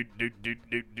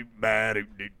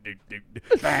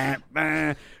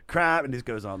 crop, and this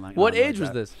goes on like. What age was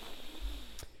this?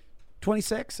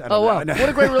 26. I Oh don't wow, know. what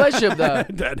a great relationship though.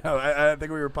 No, I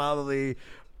think we were probably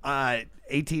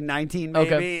 18, 19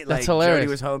 maybe. Okay, that's like, hilarious. Jody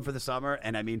was home for the summer,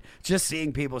 and I mean, just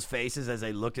seeing people's faces as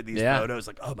they looked at these photos,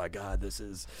 like, oh my God, this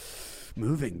is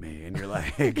moving me. And you're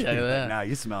like, now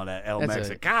you smell that El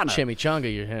Mexicana.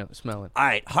 Chimichanga you're smelling. All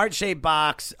right, Heart-Shaped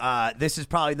Box. This is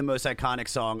probably the most iconic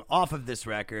song off of this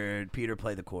record. Peter,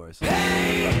 play the chorus.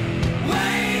 Hey,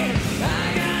 wait,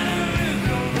 I got a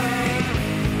little pain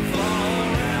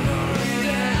forever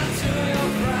down to your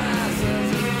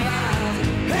prices and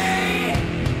lies. Hey,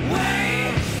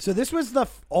 wait. So this was the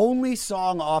only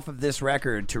song off of this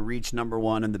record to reach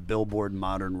 #1 in the Billboard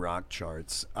Modern Rock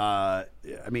charts. I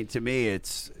mean, to me,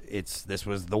 it's this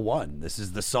was the one. This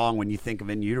is the song when you think of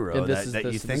In Utero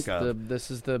that you think of.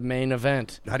 This is the main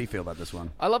event. How do you feel about this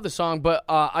one? I love the song, but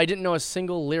I didn't know a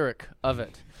single lyric of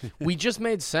it. We just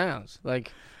made sounds.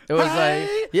 Like, it was like,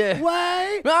 yeah.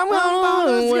 Wait,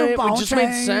 We just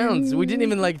made sounds. We didn't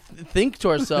even like think to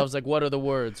ourselves, like, what are the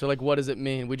words? Or like, what does it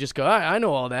mean? We just go, all right, I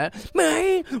know all that.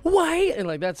 Wait. And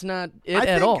like, that's not it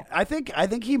at all. I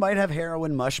think he might have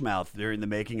heroin mushmouth during the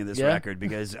making of this record,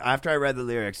 because after I read the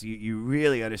lyrics, you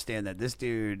really understand that this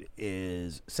dude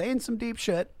is saying some deep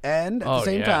shit and at the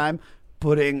same time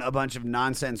putting a bunch of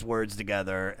nonsense words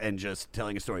together and just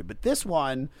telling a story. But this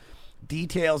one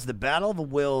details the battle of the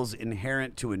wills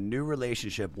inherent to a new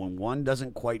relationship when one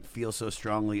doesn't quite feel so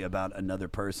strongly about another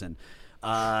person.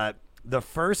 The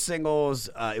first singles,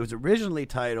 it was originally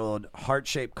titled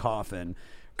Heart-Shaped Coffin.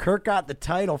 Kurt got the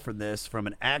title for this from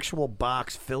an actual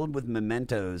box filled with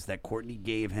mementos that Courtney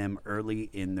gave him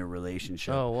early in their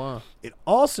relationship. Oh, wow. It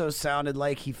also sounded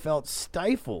like he felt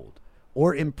stifled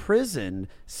or imprisoned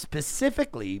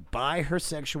specifically by her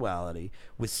sexuality,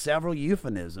 with several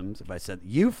euphemisms, if I said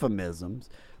euphemisms,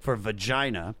 for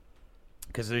vagina,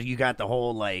 because you got the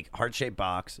whole like heart-shaped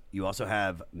box. You also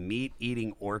have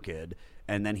meat-eating orchid,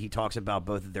 and then he talks about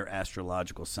both of their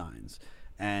astrological signs.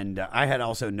 And I had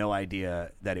also no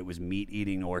idea that it was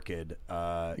meat-eating orchid.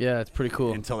 Yeah, it's pretty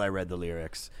cool. Until I read the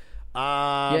lyrics.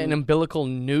 Yeah, an umbilical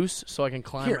noose so I can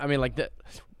climb. Here. I mean, like that.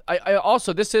 I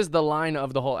also, this is the line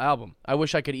of the whole album. I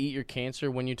wish I could eat your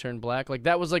cancer when you turn black. Like,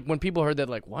 that was like when people heard that,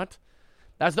 like, what?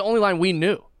 That's the only line we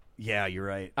knew. Yeah, you're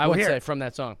right. I would say from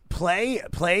that song. Play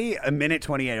a minute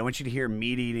 28. I want you to hear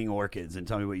meat-eating orchids and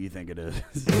tell me what you think it is.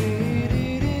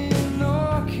 Meat-eating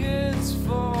orchids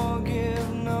forgive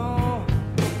no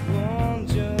one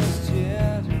just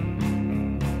yet.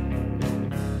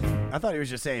 I thought he was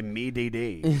just saying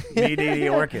me-DD.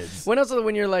 Me-DD orchids. When also,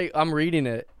 when you're like, I'm reading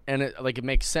it, and it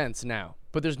makes sense now.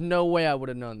 But there's no way I would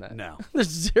have known that. No. There's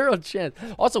zero chance.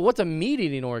 Also, what's a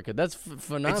meat-eating orchid? That's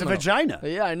phenomenal. It's a vagina.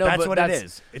 Yeah, I know. That's but what it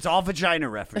is. It's all vagina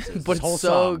references. But this whole it's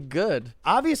so song. good.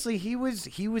 Obviously, he was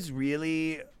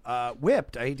really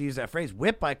whipped. I hate to use that phrase.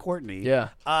 Whipped by Courtney.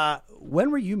 Yeah.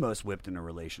 When were you most whipped in a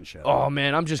relationship? Oh,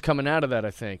 man, I'm just coming out of that,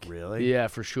 I think. Really? Yeah,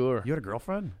 for sure. You had a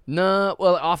girlfriend? No,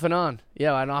 well, off and on.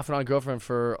 Yeah, I had an off and on girlfriend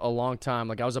for a long time.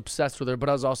 Like, I was obsessed with her, but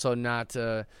I was also not...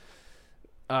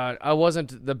 I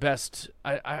wasn't the best.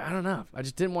 I don't know. I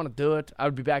just didn't want to do it. I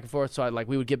would be back and forth. So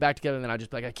we would get back together, and then I'd just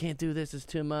be like, I can't do this. It's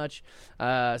too much.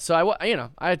 So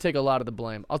I'd take a lot of the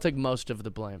blame. I'll take most of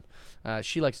the blame.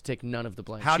 She likes to take none of the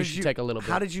blame. She should take a little bit.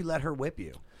 How did you let her whip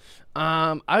you?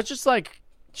 I was just like,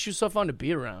 she was so fun to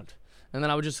be around. And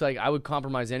then I would just I would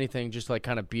compromise anything just like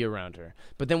kind of be around her.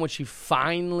 But then when she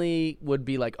finally would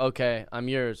be like, okay, I'm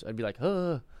yours, I'd be like,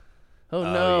 oh,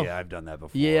 no. Yeah, I've done that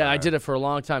before. Yeah, I did it for a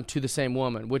long time to the same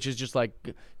woman, which is just like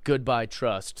goodbye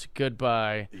trust,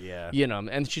 goodbye. Yeah.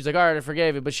 And she's like, all right, I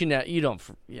forgave it, but you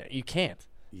can't.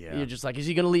 Yeah. You're just like, is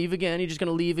he gonna leave again? You're just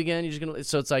gonna leave again? You're just gonna.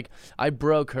 So it's like I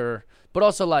broke her, but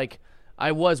also like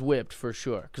I was whipped for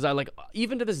sure, because I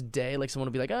even to this day, like someone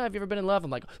will be like, have you ever been in love? I'm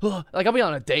like, like I'll be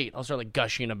on a date, I'll start like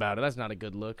gushing about it. That's not a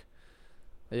good look.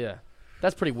 Yeah,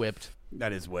 that's pretty whipped.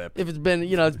 That is whipped. If it's been,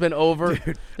 it's been over.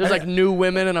 Dude, There's like new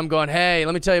women, and I'm going, hey,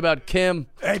 let me tell you about Kim.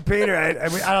 Hey, Peter, I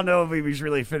don't know if we should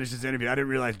really finish this interview. I didn't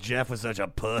realize Jeff was such a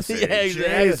pussy. Yeah,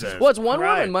 exactly. Jesus Well, it's one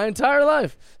Christ. woman my entire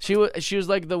life. She was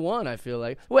like the one, I feel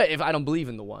like. Wait, if I don't believe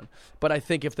in the one. But I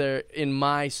think if they're in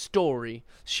my story,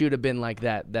 she would have been like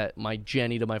that my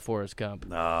Jenny to my Forrest Gump.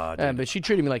 Oh, dude. But she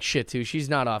treated me like shit, too. She's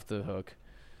not off the hook.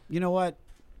 You know what?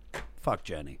 Fuck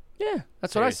Jenny. Yeah,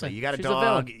 that's Seriously, what I say. You got a She's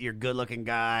dog. villain. You're a good-looking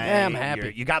guy. Yeah, I'm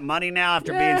happy. You got money now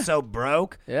after Yeah. being so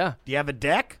broke. Yeah. Do you have a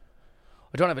deck?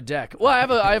 I don't have a deck. Well, I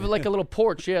have like a little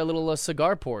porch. Yeah, a little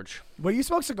cigar porch. Well, you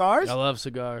smoke cigars? I love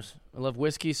cigars. I love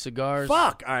whiskey, cigars.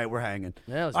 Fuck. All right, we're hanging.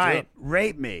 Yeah, let's All do right, it.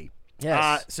 Rape me.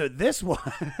 Yes. So this one.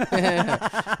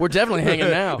 We're definitely hanging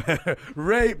now.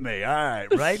 Rape me. All right.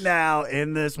 Right now,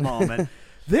 in this moment.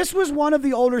 This was one of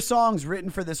the older songs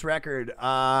written for this record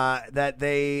that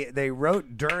they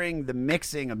wrote during the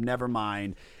mixing of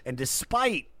Nevermind. And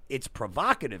despite its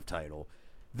provocative title,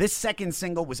 this second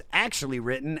single was actually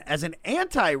written as an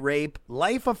anti-rape,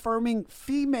 life-affirming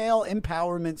female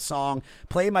empowerment song.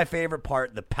 Play my favorite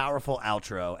part, the powerful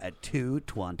outro at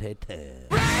 2:22.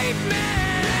 Rape me!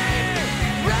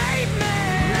 Rape me!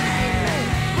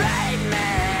 Rape me!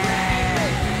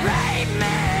 Rape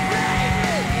me!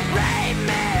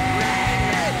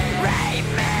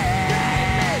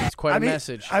 It's quite a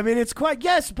message. I mean, it's quite,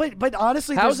 yes, but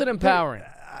honestly. How's it empowering?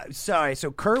 Sorry,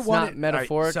 so Kurt It's wanted not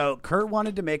metaphoric. all right, so Kurt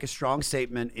wanted to make a strong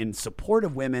statement in support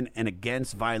of women and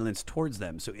against violence towards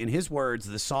them. So in his words,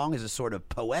 the song is a sort of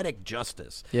poetic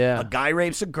justice. Yeah. A guy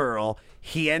rapes a girl,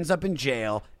 he ends up in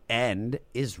jail and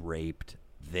is raped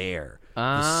there.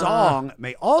 The song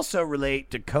may also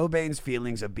relate to Cobain's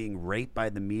feelings of being raped by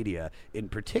the media, in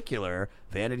particular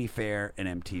Vanity Fair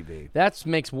and MTV. That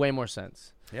makes way more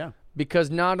sense. Yeah. Because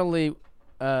not only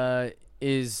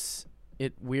is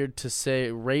it weird to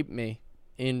say rape me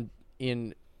in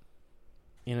an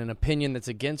opinion that's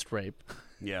against rape.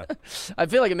 Yeah. I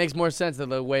feel like it makes more sense than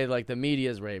the way like the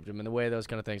media's raped him and the way those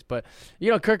kind of things. But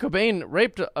Kurt Cobain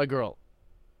raped a girl.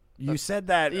 You said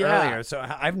that yeah. earlier, so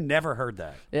I've never heard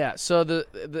that. Yeah. So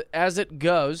the as it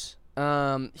goes,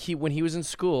 when he was in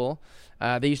school,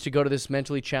 they used to go to this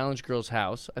mentally challenged girl's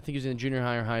house. I think he was in junior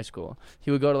high or high school.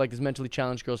 He would go to like this mentally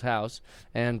challenged girl's house,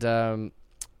 and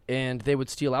they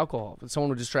would steal alcohol. Someone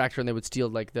would distract her, and they would steal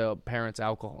like the parents'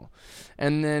 alcohol.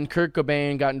 And then Kurt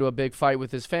Cobain got into a big fight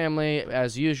with his family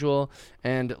as usual,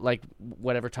 and like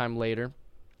whatever time later.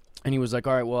 And he was like,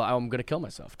 all right, well, I'm going to kill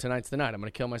myself. Tonight's the night. I'm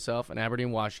going to kill myself in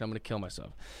Aberdeen, Washington. I'm going to kill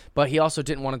myself. But he also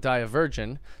didn't want to die a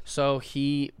virgin. So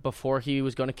before he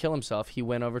was going to kill himself, he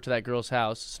went over to that girl's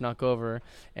house, snuck over,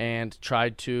 and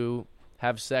tried to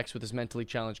have sex with this mentally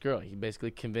challenged girl. He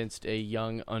basically convinced a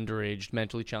young, underage,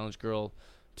 mentally challenged girl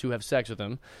to have sex with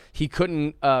him. He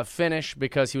couldn't finish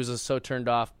because he was so turned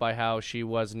off by how she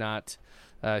was not...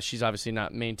 she's obviously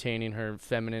not maintaining her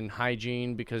feminine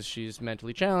hygiene because she's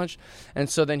mentally challenged. And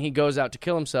so then he goes out to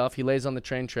kill himself. He lays on the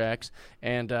train tracks,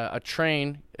 and a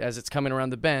train, as it's coming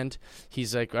around the bend,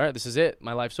 he's like, all right, this is it.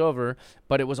 My life's over.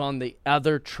 But it was on the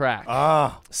other track.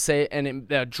 The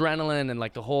adrenaline and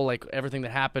like the whole, like everything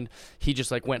that happened, he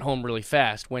just like went home really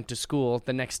fast, went to school.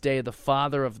 The next day, the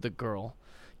father of the girl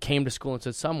came to school and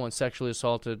said someone sexually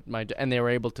assaulted and they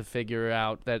were able to figure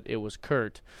out that it was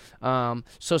Kurt.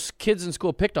 So kids in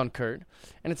school picked on Kurt,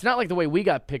 and it's not like the way we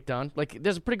got picked on. Like,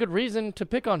 there's a pretty good reason to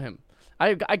pick on him.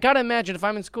 I gotta imagine if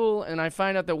I'm in school and I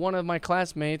find out that one of my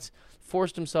classmates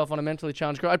forced himself on a mentally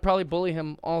challenged girl, I'd probably bully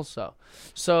him also.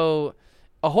 So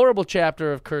a horrible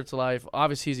chapter of Kurt's life.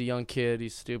 Obviously, he's a young kid.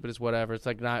 He's stupid as whatever. It's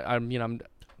like I'm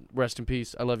rest in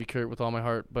peace. I love you, Kurt, with all my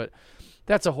heart. But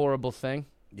that's a horrible thing.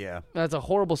 Yeah. That's a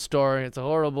horrible story. It's a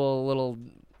horrible little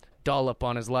dollop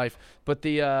on his life. But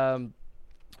he did.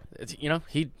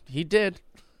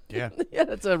 Yeah. Yeah,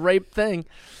 that's a rape thing.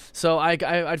 So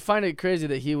I'd find it crazy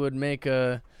that he would make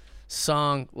a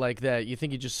song like that. You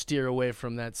think he'd just steer away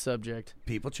from that subject.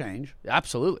 People change.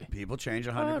 Absolutely. People change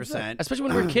 100%. Especially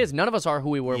when we're kids. None of us are who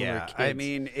we were when we were kids. I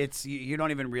mean, it's you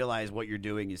don't even realize what you're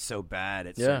doing is so bad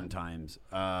at certain times.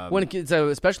 When kids,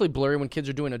 especially blurry when kids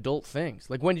are doing adult things.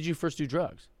 Like, when did you first do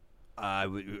drugs? Are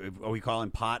we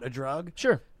calling pot a drug?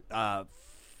 Sure.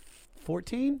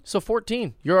 14? So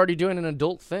 14. You're already doing an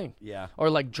adult thing. Yeah. Or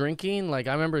like drinking. Like,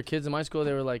 I remember kids in my school,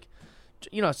 they were like,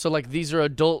 so like these are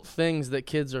adult things that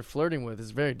kids are flirting with.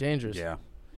 It's very dangerous. Yeah.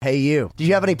 Hey, you. Did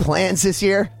you have any plans this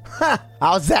year?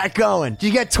 How's that going? Did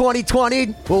you get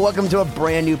 2020'd? Well, welcome to a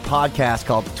brand new podcast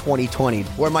called 2020'd,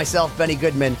 where myself, Benny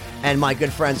Goodman, and my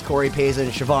good friends Corey Pazin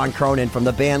and Siobhan Cronin from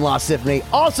the band Lost Symphony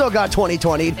also got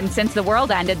 2020'd. And since the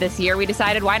world ended this year, we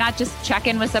decided why not just check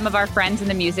in with some of our friends in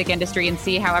the music industry and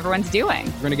see how everyone's doing.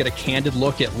 We're going to get a candid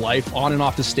look at life on and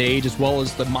off the stage, as well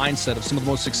as the mindset of some of the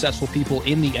most successful people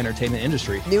in the entertainment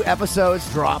industry. New episodes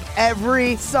drop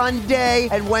every Sunday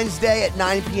and Wednesday at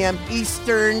 9 p.m.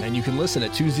 Eastern. And you can listen at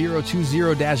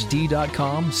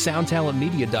 2020-d.com,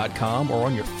 soundtalentmedia.com, or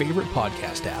on your favorite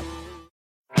podcast app.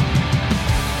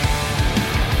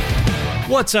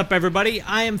 What's up, everybody?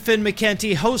 I am Finn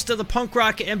McKenty, host of the Punk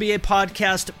Rock NBA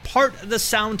podcast, part of the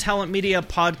Sound Talent Media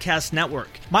Podcast Network.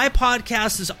 My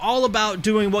podcast is all about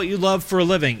doing what you love for a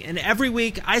living, and every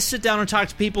week I sit down and talk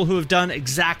to people who have done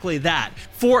exactly that.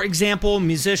 For example,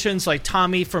 musicians like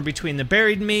Tommy from Between the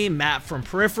Buried and Me, Matt from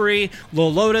Periphery,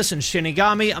 Lil Lotus and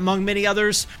Shinigami, among many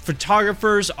others,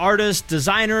 photographers, artists,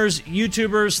 designers,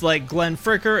 YouTubers like Glenn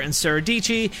Fricker and Sarah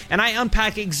Dici, and I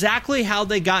unpack exactly how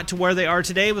they got to where they are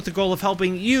today with the goal of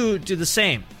helping you do the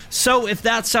same. So if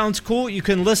that sounds cool, you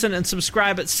can listen and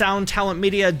subscribe at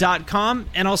soundtalentmedia.com,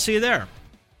 and I'll see you there.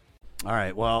 All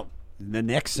right, well, the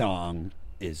next song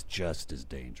is just as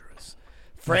dangerous.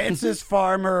 Frances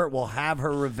Farmer will have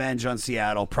her revenge on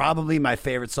Seattle. Probably my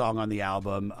favorite song on the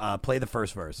album. Play the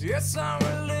first verse. Yes, I'm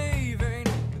relieving,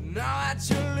 now that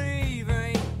you're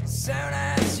leaving, soon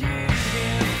as you get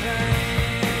paid.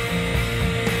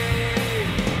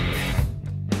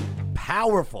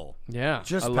 Powerful. Yeah,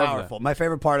 just I love powerful. that. My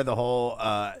favorite part of the whole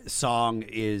song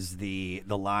is the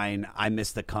line, I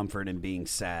miss the comfort in being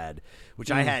sad, which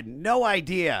I had no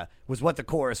idea was what the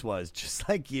chorus was, just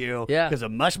like you, because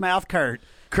of Mushmouth Kurt.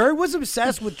 Kurt was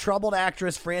obsessed with troubled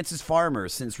actress Frances Farmer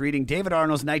since reading David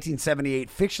Arnold's 1978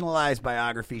 fictionalized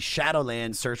biography,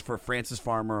 Shadowland, Search for Frances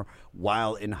Farmer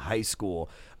while in high school.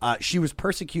 She was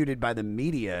persecuted by the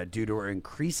media due to her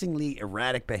increasingly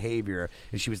erratic behavior,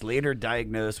 and she was later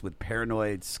diagnosed with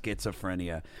paranoid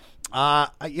schizophrenia.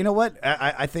 You know what?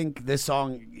 I think this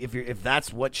song, if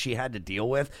that's what she had to deal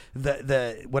with,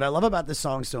 what I love about this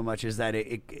song so much is that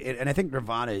it and I think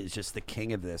Nirvana is just the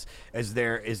king of this,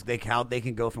 how they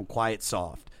can go from quiet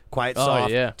soft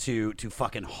to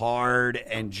fucking hard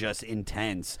and just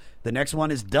intense. The next one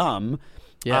is Dumb.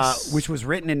 Yes. Which was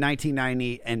written in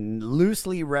 1990 and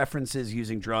loosely references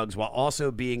using drugs while also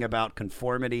being about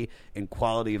conformity and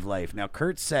quality of life. Now,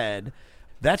 Kurt said,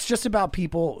 that's just about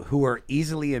people who are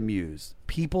easily amused,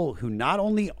 people who not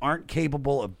only aren't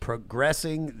capable of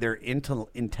progressing their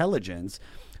intelligence,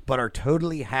 but are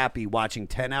totally happy watching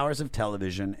 10 hours of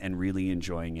television and really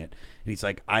enjoying it. And he's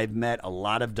like, I've met a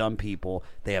lot of dumb people.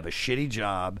 They have a shitty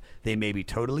job. They may be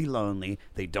totally lonely.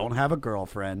 They don't have a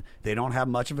girlfriend. They don't have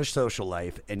much of a social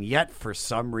life. And yet, for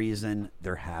some reason,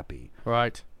 they're happy.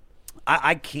 Right.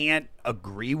 I can't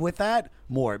agree with that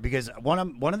more, because one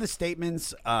of the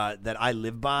statements that I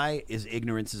live by is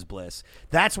ignorance is bliss.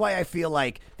 That's why I feel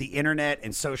like the internet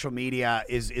and social media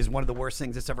is one of the worst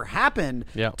things that's ever happened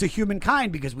to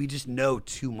humankind, because we just know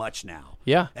too much now.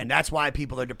 Yeah. And that's why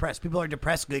people are depressed. People are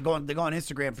depressed. They go on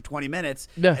Instagram for 20 minutes,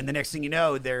 and the next thing you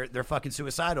know, they're fucking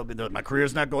suicidal. My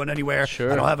career's not going anywhere.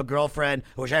 Sure. I don't have a girlfriend.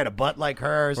 I wish I had a butt like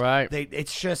hers. Right.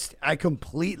 It's just, I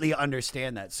completely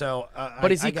understand that. So,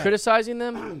 but is he criticizing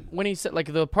them when he said,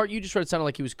 like, the part you just read sounded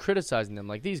like he was criticizing them,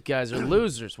 like, these guys are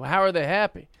losers. Well, how are they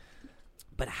happy?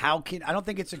 But I don't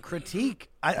think it's a critique.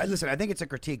 Listen, I think it's a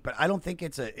critique, but I don't think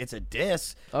it's a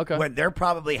diss. Okay. When they're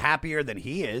probably happier than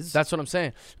he is. That's what I'm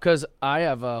saying. Because I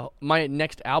have my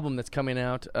next album that's coming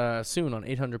out soon on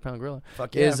 800 Pound Gorilla.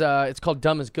 Fuck yeah. It's called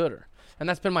Dumb is Gooder. And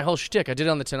that's been my whole shtick. I did it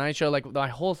on the Tonight Show. Like, my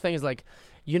whole thing is like,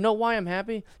 you know why I'm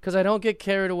happy? Because I don't get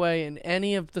carried away in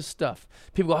any of the stuff.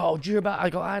 People go, oh, did you hear about? I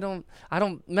go, I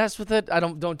don't mess with it.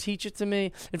 Don't teach it to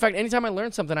me. In fact, anytime I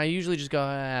learn something, I usually just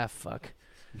go, fuck.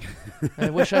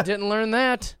 I wish I didn't learn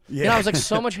that. Yeah. You know, I was like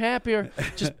so much happier,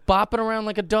 just bopping around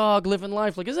like a dog, living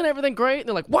life. Like, isn't everything great? And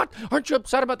they're like, what? Aren't you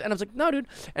upset about that? And I was like, no, dude.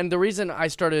 And the reason I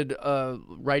started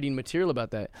writing material about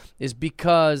that is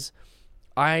because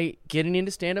getting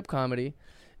into stand-up comedy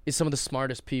is some of the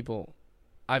smartest people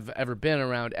I've ever been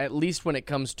around, at least when it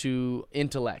comes to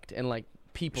intellect and like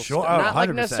people. Sure. Not 100%. like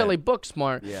necessarily book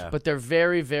smart, Yeah. but they're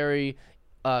very, very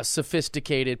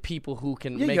sophisticated people who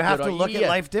can make you have good to look at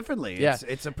life differently. Yeah.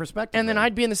 It's a perspective. And then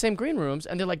I'd be in the same green rooms,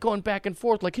 and they're like going back and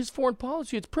forth, like his foreign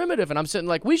policy, it's primitive. And I'm sitting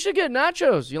like, we should get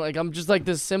nachos. You know, like I'm just like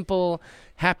this simple,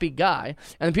 happy guy.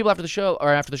 And then people after the show,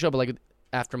 but like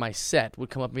after my set, would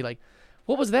come up and be like,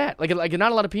 what was that? Like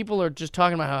not a lot of people are just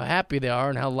talking about how happy they are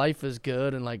and how life is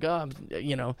good and like, oh,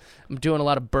 I'm doing a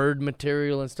lot of bird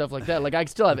material and stuff like that. Like I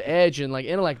still have edge and like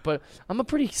intellect, but I'm a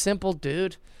pretty simple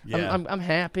dude. Yeah. I'm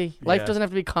happy. Life doesn't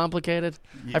have to be complicated.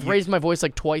 I've raised my voice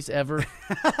like twice ever.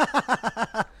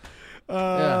 What'd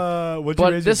you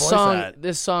But raise your voice at?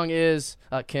 this song is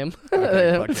Kim.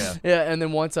 Okay, fuck Yeah, and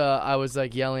then once I was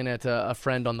like yelling at a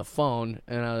friend on the phone,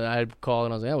 and I'd call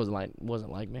and I was like, that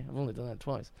wasn't like me. I've only done that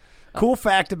twice. Cool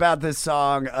fact about this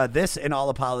song, this and All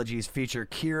Apologies feature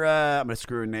Kira, I'm going to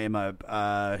screw her name up,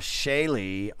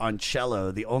 Shaylee on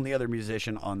cello, the only other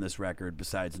musician on this record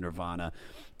besides Nirvana.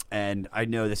 And I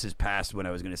know this is past when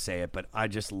I was going to say it, but I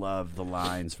just love the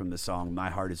lines from the song, my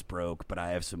heart is broke, but I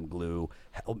have some glue.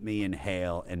 Help me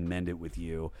inhale and mend it with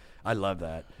you. I love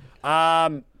that.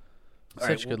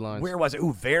 Such good lines. Where was it?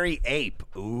 Ooh, Very Ape.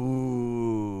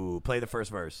 Ooh, play the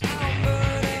first verse.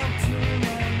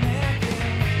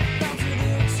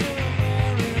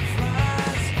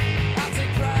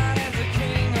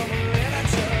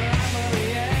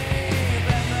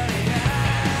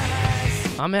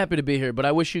 I'm happy to be here, but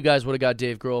I wish you guys would have got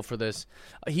Dave Grohl for this.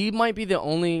 He might be the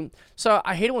only... So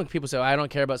I hate it when people say, I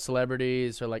don't care about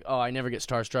celebrities, or like, oh, I never get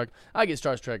starstruck. I get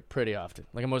starstruck pretty often.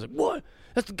 Like, I'm always like, what?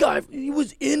 That's the guy, he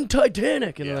was in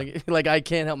Titanic. And like I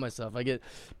can't help myself.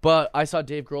 But I saw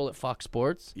Dave Grohl at Fox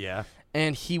Sports. Yeah.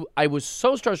 And I was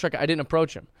so starstruck, I didn't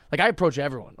approach him. Like, I approach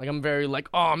everyone. Like, I'm very like,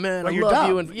 oh, man, Well, I you're love dumb.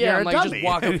 you. And You're I'm a like, dummy. just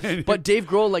walk up. But Dave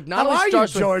Grohl, like, not How only are you,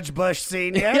 starstruck... George Bush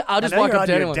Sr.? Yeah, I'll just I know walk you're up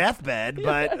to on anyone. your deathbed,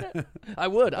 but... I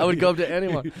would go up to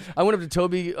anyone. I went up to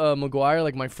Toby Maguire,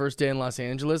 like, my first day in Los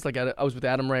Angeles. Like, I was with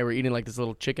Adam Ray. We're eating, like, this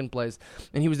little chicken place.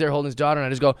 And he was there holding his daughter. And I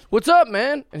just go, what's up,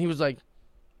 man? And he was like...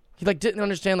 He like didn't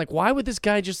understand, like, why would this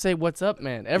guy just say, what's up,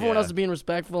 man? Everyone else is being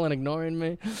respectful and ignoring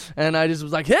me. And I just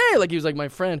was like, hey, like he was like my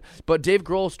friend. But Dave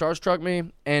Grohl starstruck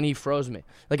me and he froze me.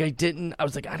 Like I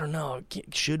was like, I don't know.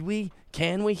 Should we?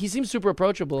 Can we? He seems super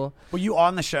approachable. Were you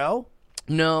on the show?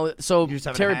 No, so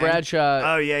Terry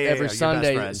Bradshaw every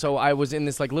Sunday. So I was in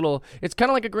this like little, it's kind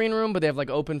of like a green room, but they have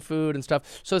like open food and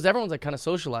stuff. So everyone's like kind of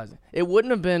socializing. It wouldn't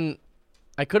have been...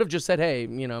 I could have just said, "Hey,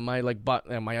 my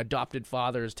my adopted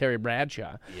father is Terry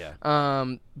Bradshaw." Yeah.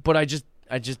 But I just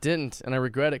didn't, and I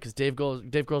regret it because Dave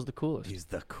Grohl's the coolest. He's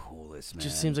the coolest, man.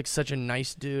 Just seems like such a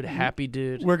nice dude, happy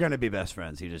dude. We're gonna be best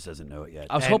friends. He just doesn't know it yet.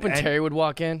 I was hoping Terry would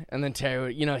walk in, and then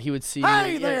Terry would, he would see.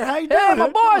 Hey me, there, how you Hey, doing? my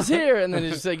boy's here, and then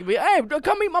he's just like, "Hey,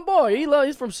 come meet my boy.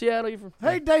 He's from Seattle.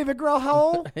 Hey, David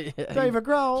Grohl. David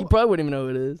Grohl. He probably wouldn't even know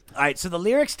who it is." All right, so the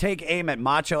lyrics take aim at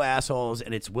macho assholes,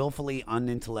 and it's willfully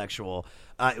unintellectual.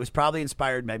 It was probably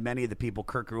inspired by many of the people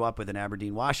Kurt grew up with in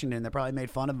Aberdeen, Washington. That probably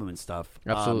made fun of him and stuff.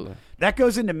 Absolutely. That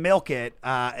goes into Milk It,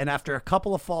 and after a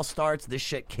couple of false starts, this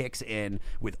shit kicks in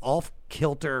with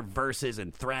off-kilter verses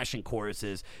and thrashing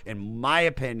choruses. In my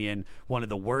opinion, one of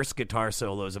the worst guitar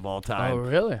solos of all time. Oh,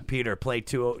 really? Peter, play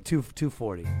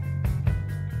 240.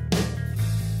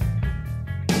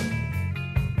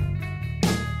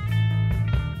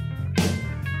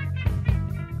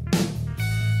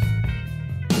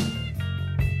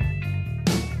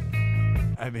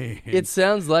 I mean, it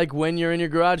sounds like when you're in your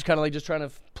garage, kind of like just trying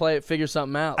to figure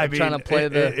something out. Like trying to play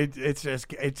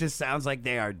it just sounds like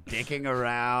they are dicking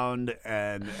around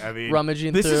and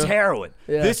rummaging. This through. is heroin.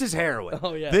 Yeah. This is heroin.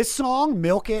 Oh yeah. This song,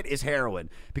 "Milk It," is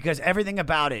heroin because everything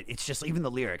about it. It's just even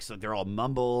the lyrics. So they're all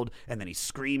mumbled, and then he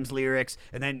screams lyrics,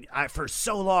 and then for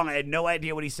so long I had no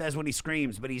idea what he says when he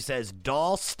screams, but he says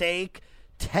 "doll steak."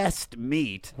 Test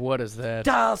meat. What is that?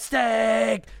 Doll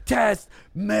steak, test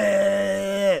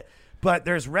meat. But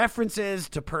there's references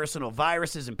to personal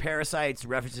viruses and parasites,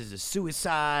 references to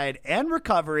suicide and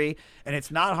recovery, and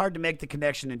it's not hard to make the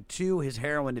connection into his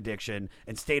heroin addiction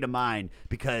and state of mind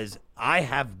because I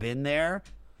have been there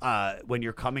when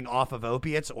you're coming off of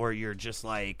opiates or you're just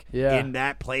like in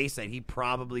that place that he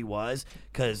probably was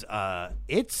because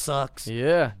it sucks.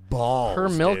 Yeah. Balls. Her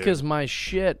milk dude. is my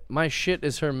shit. My shit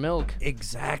is her milk.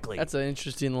 Exactly. That's an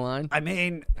interesting line. I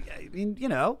mean, you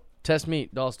know. Test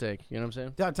meat, doll steak. You know what I'm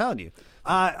saying? I'm telling you.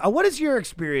 What is your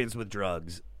experience with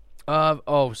drugs?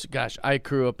 Gosh, I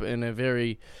grew up in a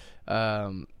very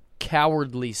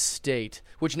cowardly state,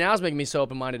 which now is making me so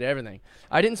open-minded to everything.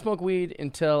 I didn't smoke weed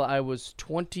until I was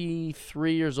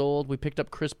 23 years old. We picked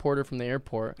up Chris Porter from the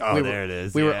airport. There it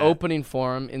is. We were opening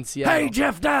for him in Seattle. Hey,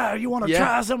 Jeff Dye, you want to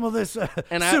try some of this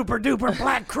super-duper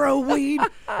Black Crow weed?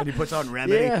 And he puts on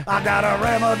Remedy. Yeah. I got a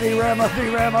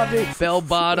Remedy. Bell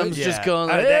bottoms just going,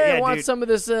 hey, I want some of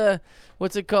this,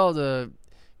 what's it called?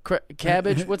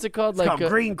 Cabbage? What's it called? It's called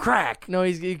green crack. No,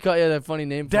 he called that funny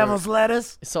name. Devil's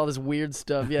lettuce. I saw this weird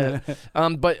stuff. Yeah,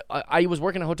 but I was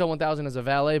working at Hotel 1000 as a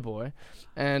valet boy,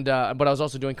 and but I was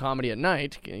also doing comedy at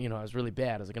night. You know, I was really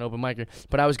bad. I was like an open micer,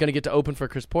 but I was going to get to open for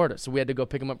Chris Porter, so we had to go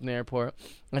pick him up from the airport,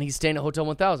 and he's staying at Hotel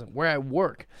 1000 where I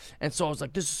work, and so I was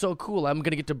like, this is so cool. I'm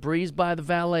going to get to breeze by the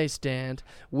valet stand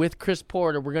with Chris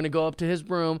Porter. We're going to go up to his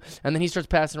room, and then he starts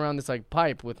passing around this like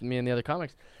pipe with me and the other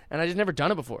comics. And I just never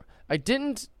done it before. I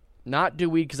didn't not do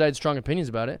weed because I had strong opinions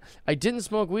about it. I didn't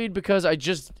smoke weed because I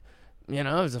just,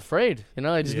 I was afraid.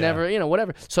 I just never,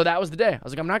 whatever. So that was the day. I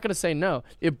was like, I'm not going to say no.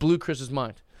 It blew Chris's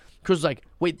mind. Chris was like,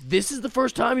 wait, this is the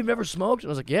first time you've ever smoked? And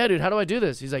I was like, yeah, dude, how do I do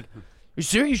this? He's like, you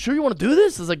sure you want to do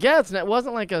this? I was like, yeah, it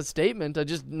wasn't like a statement. I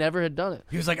just never had done it.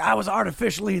 He was like, I was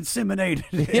artificially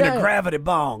inseminated in a gravity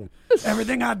bong.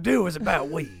 Everything I do is about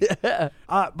weed.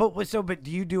 But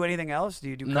do you do anything else? Do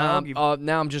you do coke?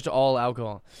 Now I'm just all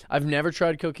alcohol. I've never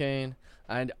tried cocaine,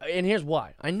 and here's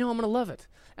why. I know I'm gonna love it.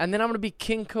 And then I'm going to be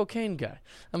king cocaine guy.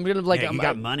 I'm going to you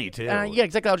got money too. Yeah,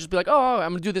 exactly. I'll just be like,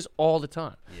 I'm going to do this all the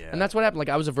time. Yeah. And that's what happened. Like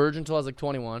I was a virgin until I was like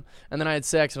 21. And then I had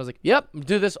sex and I was like, yep,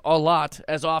 do this a lot,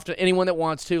 as often. Anyone that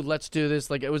wants to, let's do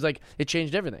this. Like it was like, it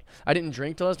changed everything. I didn't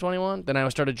drink till I was 21. Then I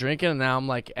started drinking and now I'm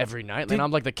like every night. Then I'm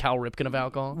like the Cal Ripken of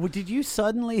alcohol. Well, did you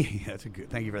suddenly, that's a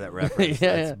good, thank you for that reference.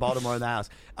 That's Baltimore in the house.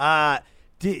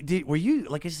 Were you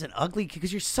like just an ugly kid?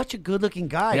 Because you're such a good-looking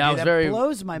guy. Yeah, I was very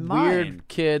blows my mind.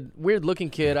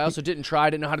 Weird-looking kid. I also didn't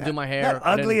didn't know how to do my hair. That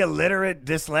ugly, illiterate,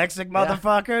 dyslexic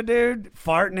motherfucker, dude,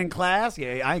 farting in class.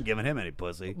 Yeah, I ain't giving him any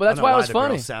pussy. But that's why I was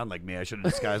funny. Girls sound like me. I should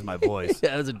have disguised my voice.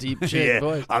 Yeah, that's a deep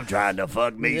voice. I'm trying to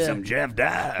fuck me some Jeff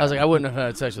Dye. I was like, I wouldn't have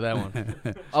had sex with that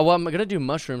one. Well, I'm gonna do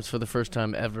mushrooms for the first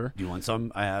time ever. Do you want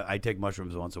some? I take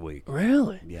mushrooms once a week.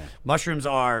 Really? Yeah. Mushrooms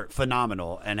are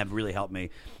phenomenal and have really helped me.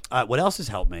 What else has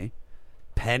helped me?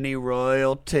 Penny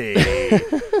royalty.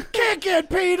 Kick it,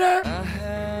 Peter. I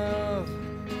have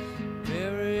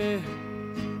very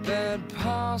bad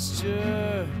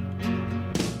posture.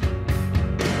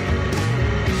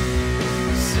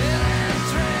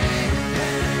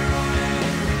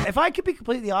 If I could be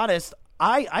completely honest,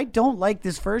 I don't like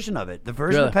this version of it. The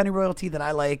version of Penny Royalty that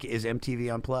I like is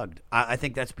MTV Unplugged. I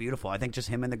think that's beautiful. I think just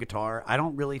him and the guitar. I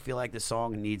don't really feel like the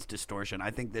song needs distortion.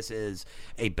 I think this is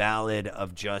a ballad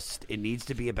of just, it needs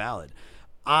to be a ballad.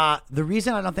 The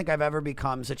reason I don't think I've ever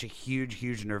become such a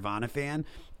huge Nirvana fan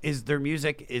is their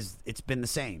music it's been the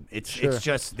same. It's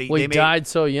just they died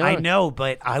so young. I know,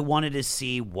 but I wanted to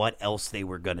see what else they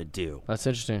were gonna do. That's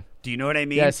interesting. Do you know what I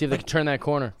mean? Yeah, see if they could turn that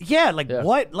corner. Yeah,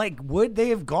 what? Like, would they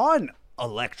have gone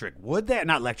electric? Would they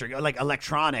not electric? Like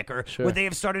electronic, or would they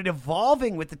have started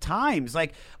evolving with the times?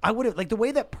 Like I would have, like the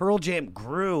way that Pearl Jam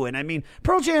grew, and I mean,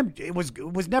 Pearl Jam was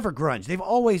never grunge. They've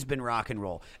always been rock and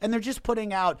roll, and they're just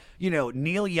putting out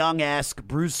Neil Young-esque,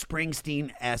 Bruce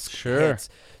Springsteen-esque hits.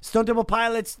 Stone Temple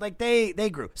Pilots, like they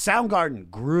grew.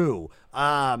 Soundgarden grew.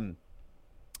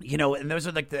 and those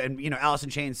are like Alice in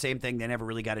Chains, same thing. They never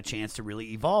really got a chance to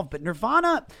really evolve. But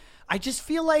Nirvana, I just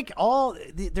feel like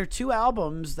their 2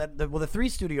 albums, the 3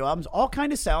 studio albums, all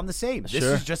kind of sound the same. This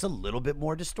is just a little bit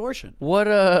more distortion. What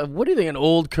do you think an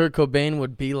old Kurt Cobain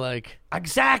would be like?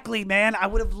 Exactly, man. I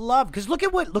would have loved, because look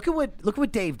at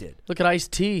what Dave did. Look at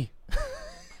Ice-T.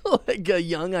 Like a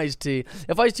young Ice-T.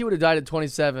 If Ice-T would have died at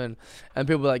 27, and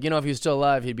people were like, if he was still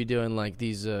alive, he'd be doing like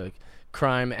these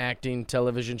crime acting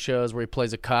television shows where he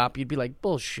plays a cop, you'd be like,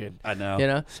 bullshit. I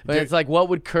know. But it's like, what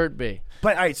would Kurt be?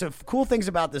 But all right, so cool things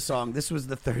about this song. This was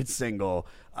the 3rd single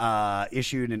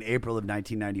issued in April of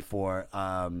 1994,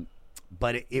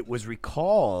 but it was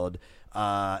recalled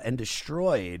and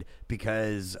destroyed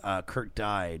because Kurt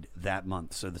died that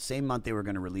month. So the same month they were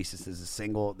going to release this as a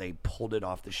single, they pulled it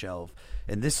off the shelf.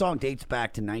 And this song dates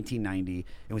back to 1990.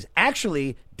 It was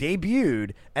actually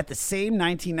debuted at the same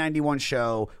 1991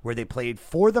 show where they played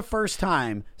for the first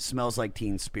time Smells Like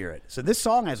Teen Spirit. So this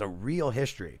song has a real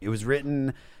history. It was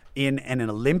written in an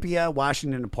Olympia,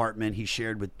 Washington apartment he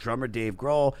shared with drummer Dave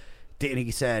Grohl. And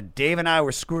he said, Dave and I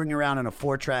were screwing around on a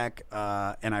 4-track,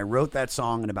 and I wrote that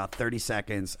song in about 30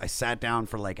 seconds. I sat down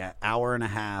for like an hour and a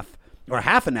half, or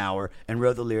half an hour, and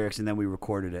wrote the lyrics, and then we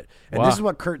recorded it. And This is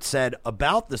what Kurt said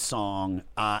about the song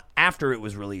after it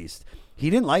was released. He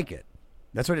didn't like it.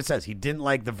 That's what it says. He didn't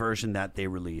like the version that they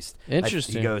released.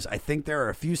 Interesting. He goes, I think there are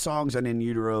a few songs on In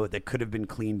Utero that could have been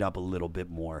cleaned up a little bit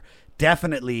more.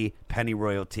 Definitely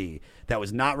Pennyroyal Tea. That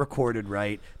was not recorded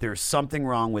right. There's something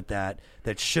wrong with that.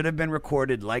 That should have been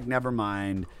recorded like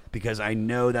Nevermind, because I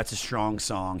know that's a strong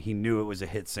song. He knew it was a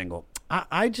hit single.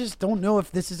 I just don't know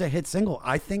if this is a hit single.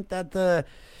 I think that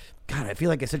God, I feel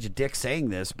like I'm such a dick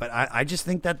saying this, but I just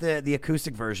think that the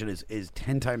acoustic version is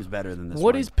 10 times better than this one.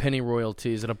 What is Pennyroyal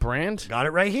Tea? Is it a brand? Got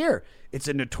it right here. It's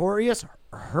a notorious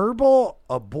herbal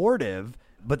abortive,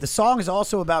 but the song is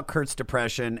also about Kurt's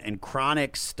depression and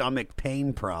chronic stomach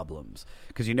pain problems,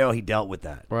 because he dealt with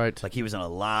that. Right. Like he was in a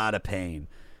lot of pain.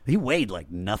 He weighed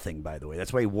like nothing, by the way.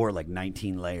 That's why he wore like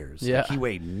 19 layers. Yeah. Like, he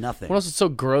weighed nothing. What else is so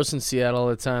gross in Seattle all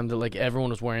the time that like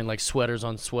everyone was wearing like sweaters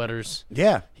on sweaters?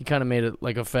 Yeah. He kind of made it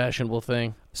like a fashionable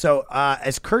thing. So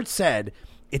as Kurt said,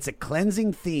 it's a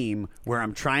cleansing theme where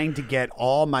I'm trying to get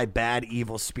all my bad,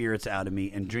 evil spirits out of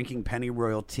me, and drinking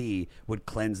Pennyroyal Tea would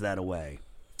cleanse that away.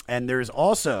 And there's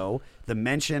also the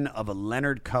mention of a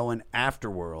Leonard Cohen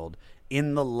afterworld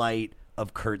in the light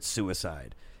of Kurt's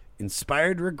suicide.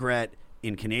 Inspired regret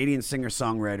in Canadian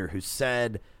singer-songwriter who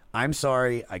said, I'm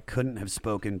sorry I couldn't have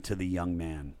spoken to the young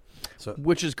man. So,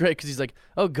 which is great because he's like,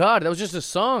 oh, God, that was just a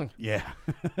song. Yeah.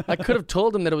 I could have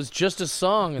told him that it was just a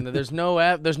song and that there's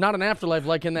not an afterlife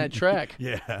like in that track.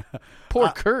 Yeah. Poor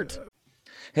Kurt.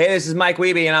 Hey, this is Mike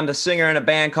Wiebe, and I'm the singer in a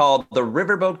band called the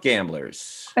Riverboat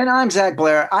Gamblers. And I'm Zach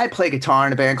Blair. I play guitar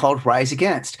in a band called Rise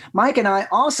Against. Mike and I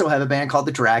also have a band called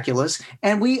the Draculas,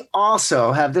 and we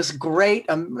also have this great,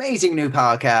 amazing new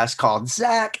podcast called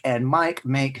Zach and Mike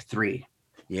Make 3.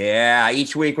 Yeah,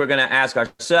 each week we're going to ask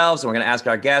ourselves and we're going to ask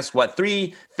our guests what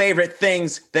 3 favorite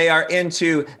things they are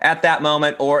into at that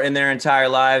moment or in their entire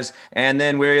lives. And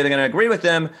then we're either going to agree with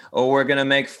them or we're going to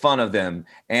make fun of them.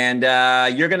 And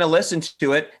you're going to listen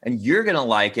to it and you're going to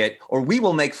like it, or we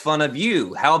will make fun of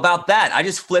you. How about that? I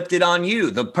just flipped it on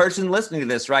you, the person listening to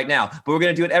this right now. But we're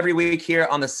going to do it every week here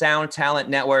on the Sound Talent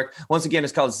Network. Once again,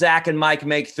 it's called Zach and Mike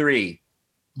Make 3.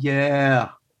 Yeah.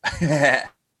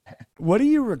 What do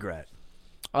you regret?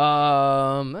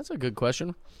 That's a good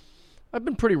question. I've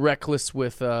been pretty reckless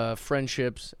with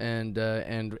friendships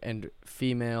and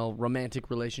female romantic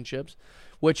relationships,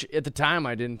 which at the time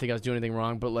I didn't think I was doing anything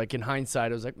wrong, but like in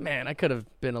hindsight I was like, man, I could have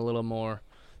been a little more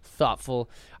thoughtful.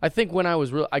 I think when I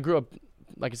was I grew up,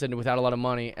 like I said, without a lot of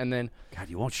money, and then God,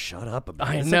 you won't shut up about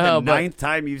it. I It's know, like the 9th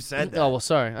time you've said that. Oh well,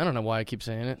 sorry. I don't know why I keep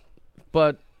saying it,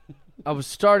 but I was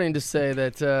starting to say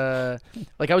that,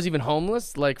 like, I was even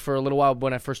homeless, like, for a little while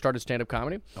when I first started stand-up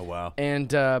comedy. Oh, wow.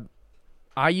 And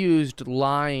I used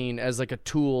lying as, like, a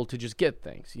tool to just get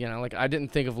things, you know? Like, I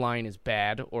didn't think of lying as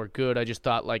bad or good. I just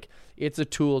thought, like, it's a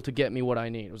tool to get me what I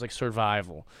need. It was, like,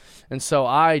 survival. And so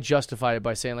I justified it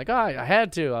by saying, like, I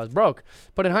had to. I was broke.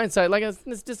 But in hindsight, like,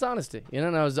 it's dishonesty, you know?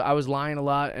 And I was lying a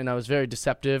lot, and I was very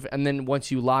deceptive. And then once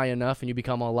you lie enough and you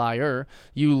become a liar,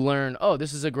 you learn, oh,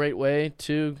 this is a great way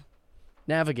to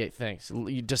navigate things.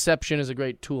 Deception is a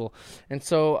great tool. And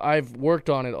so I've worked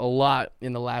on it a lot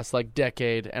in the last like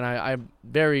decade, and I'm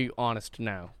very honest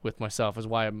now with myself, is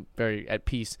why I'm very at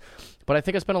peace. But I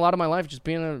think I spent a lot of my life just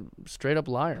being a straight up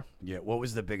liar. Yeah. What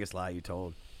was the biggest lie you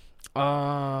told?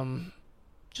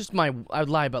 I'd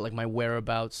lie about like my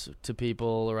whereabouts to people,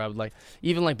 or I would like,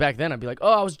 even like back then I'd be like,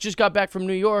 oh, just got back from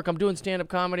New York, I'm doing stand-up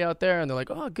comedy out there, and they're like,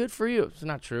 oh, good for you. It's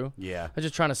not true. Yeah. I was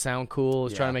just trying to sound cool. I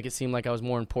was trying to make it seem like I was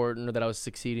more important, or that I was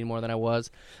succeeding more than I was,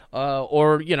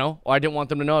 or I didn't want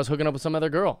them to know I was hooking up with some other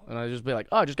girl, and I'd just be like,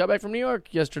 oh, I just got back from New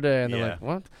York yesterday, and they're like,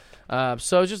 what?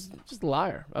 So I was just a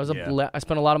liar. I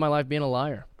spent a lot of my life being a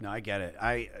liar. No, I get it.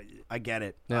 I get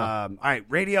it. Yeah. All right,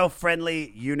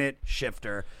 radio-friendly unit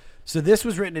shifter. So this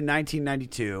was written in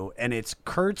 1992, and it's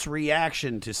Kurt's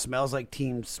reaction to Smells Like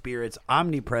Teen Spirit's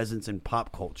omnipresence in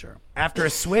pop culture. After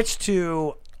a switch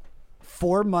to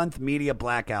 4-month media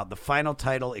blackout, the final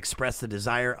title expressed the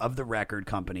desire of the record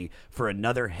company for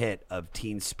another hit of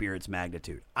Teen Spirit's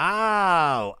magnitude.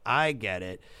 Oh, I get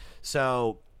it.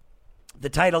 So the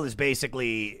title is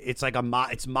basically, it's like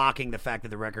it's mocking the fact that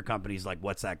the record company's like,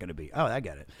 what's that going to be? Oh, I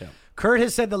get it. Yeah. Kurt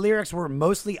has said the lyrics were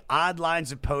mostly odd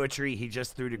lines of poetry he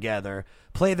just threw together.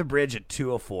 Play the bridge at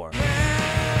 2:04.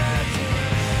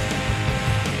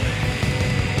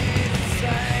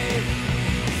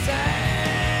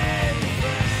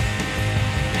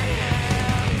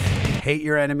 Hate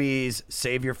your enemies,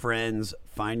 save your friends,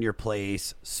 find your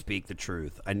place, speak the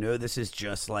truth. I know this is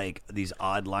just like these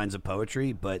odd lines of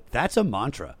poetry, but that's a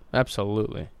mantra.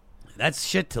 Absolutely. That's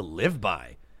shit to live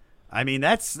by. I mean,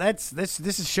 this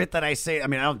is shit that I say. I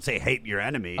mean, I don't say hate your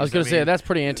enemies. I was going to say that's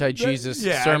pretty anti-Jesus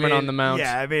Sermon on the Mount.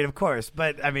 Yeah, I mean, of course,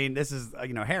 but I mean, this is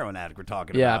heroin addict we're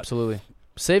talking about. Yeah, absolutely.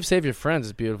 Save your friends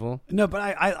is beautiful. No, but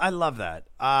I love that.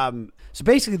 So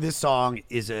basically, this song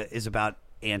is about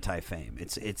anti-fame.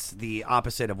 It's the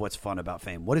opposite of what's fun about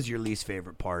fame. What is your least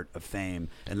favorite part of fame?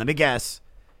 And let me guess.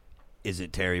 Is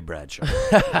it Terry Bradshaw?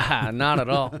 Not at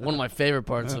all. One of my favorite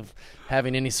parts of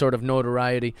having any sort of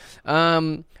notoriety.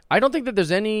 I don't think that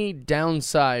there's any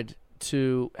downside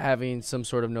to having some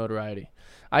sort of notoriety.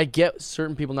 I get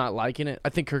certain people not liking it. I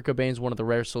think Kurt Cobain's one of the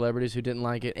rare celebrities who didn't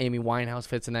like it. Amy Winehouse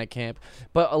fits in that camp.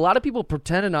 But a lot of people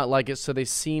pretend to not like it, so they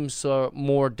seem so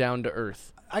more down to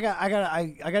earth. I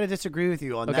gotta disagree with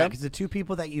you on that, because the two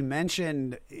people that you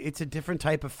mentioned, it's a different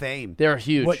type of fame. They're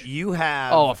huge. What you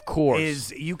have, of course,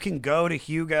 is you can go to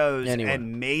Hugo's Anywhere.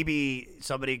 and maybe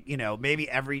somebody,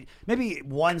 maybe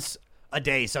once a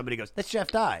day somebody goes, "That's Jeff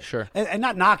Dye." Sure, and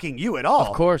not knocking you at all,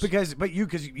 of course, because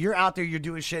you're out there, you're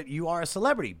doing shit, you are a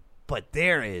celebrity. But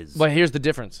there is. But here's the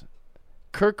difference: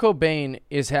 Kurt Cobain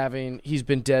he's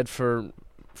been dead for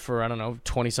I don't know,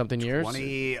 20-something years.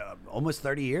 Almost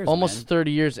 30 years. Almost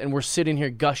 30 years, and we're sitting here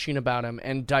gushing about him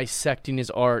and dissecting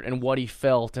his art and what he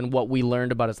felt and what we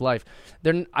learned about his life.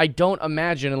 I don't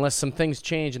imagine, unless some things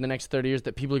change in the next 30 years,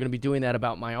 that people are going to be doing that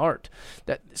about my art.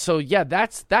 That's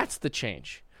the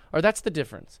change, or that's the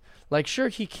difference. Like, sure,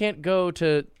 he can't go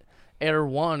to Air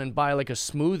One and buy like a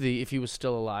smoothie if he was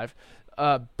still alive,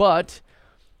 but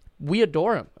we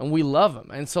adore him and we love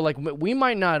him, and so like we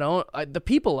might not own the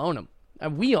people own him.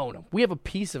 And we own him. We have a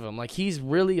piece of him. Like, he's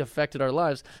really affected our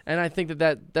lives. And I think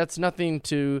that's nothing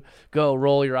to go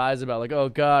roll your eyes about. Like, oh,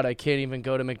 God, I can't even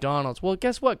go to McDonald's. Well,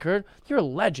 guess what, Kurt? You're a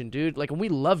legend, dude. Like, and we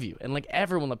love you. And, like,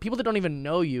 everyone, people that don't even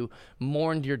know you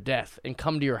mourned your death and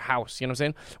come to your house. You know what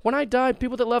I'm saying? When I die,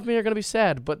 people that love me are going to be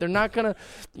sad. But they're not going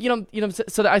to,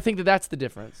 so I think that's the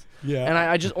difference. Yeah. And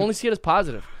I just only see it as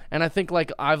positive. And I think,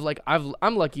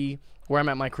 I'm lucky where I'm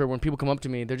at my career, when people come up to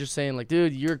me, they're just saying, like,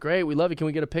 dude, you're great, we love you, can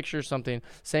we get a picture or something?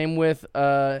 Same with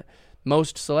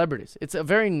most celebrities. It's a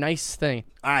very nice thing.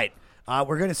 All right.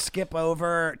 We're going to skip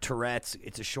over Tourette's.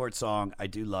 It's a short song. I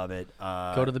do love it.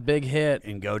 Go to the big hit.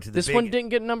 And go to the This big one didn't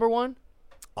get number one?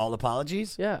 All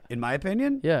Apologies? Yeah. In my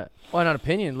opinion? Yeah. Well, not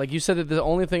opinion. Like, you said that the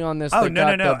only thing on this no.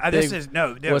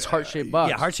 was Heart-Shaped Box.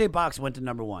 Yeah, Heart-Shaped Box went to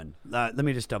number one. Let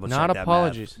me just double check Not that.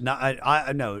 Apologies.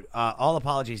 No, All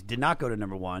Apologies did not go to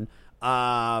number one.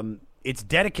 It's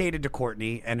dedicated to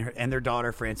Courtney and their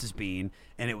daughter, Frances Bean,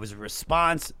 and it was a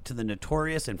response to the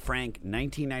notorious and frank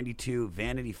 1992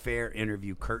 Vanity Fair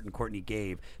interview Kurt and Courtney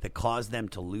gave that caused them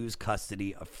to lose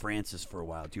custody of Frances for a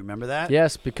while. Do you remember that?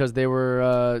 Yes, because they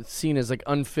were seen as, like,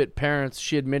 unfit parents.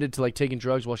 She admitted to, like, taking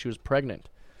drugs while she was pregnant.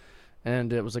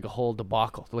 And it was like a whole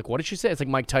debacle. They're like, what did she say? It's like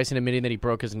Mike Tyson admitting that he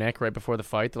broke his neck right before the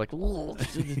fight. They're like,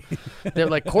 they're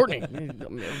like, Courtney,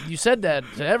 you said that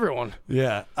to everyone.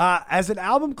 Yeah. As an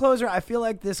album closer, I feel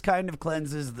like this kind of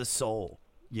cleanses the soul.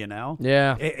 You know?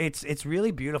 Yeah. It's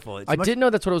really beautiful. I didn't know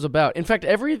that's what it was about. In fact,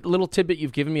 every little tidbit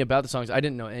you've given me about the songs, I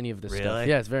didn't know any of this really? stuff.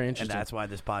 Yeah, it's very interesting. And that's why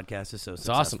this podcast is so it's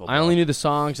successful. Awesome. I only knew the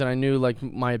songs, and I knew, like,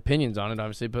 my opinions on it,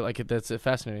 obviously, but, like, that's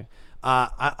fascinating.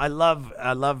 I love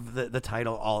the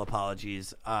title, All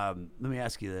Apologies. Let me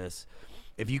ask you this.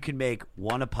 If you could make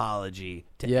one apology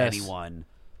to anyone,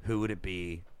 who would it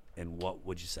be, and what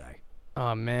would you say?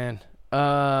 Oh, man.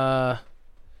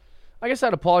 guess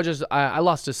I'd apologize. I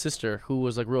lost a sister who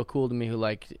was like real cool to me. Who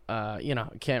like,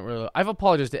 can't really. I've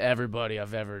apologized to everybody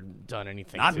I've ever done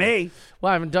anything. Not to. me. Well,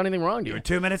 I haven't done anything wrong to you. You were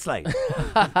 2 minutes late.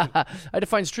 I had to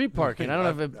find street parking. I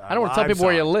don't know. I don't want to tell people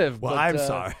where you live. Well, but, I'm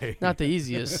sorry. Not the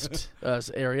easiest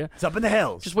area. It's up in the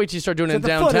hills. Just wait till you start doing it It's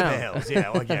in at the downtown. foot of the hills. Yeah.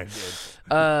 Well,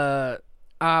 yeah.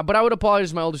 But I would apologize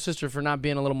to my older sister for not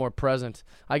being a little more present.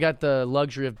 I got the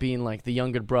luxury of being like the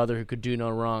younger brother who could do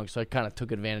no wrong, so I kind of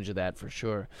took advantage of that for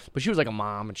sure. But she was like a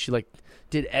mom, and she like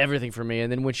did everything for me.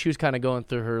 And then when she was kind of going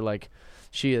through her like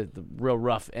she had the real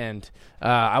rough end,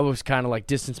 I was kind of like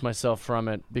distanced myself from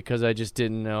it because I just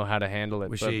didn't know how to handle it.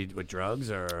 Was she with drugs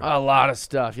or a lot of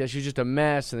stuff? Yeah, she was just a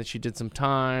mess, and then she did some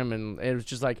time, and it was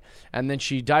just like, and then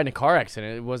she died in a car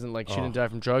accident. It wasn't like she didn't die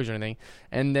from drugs or anything.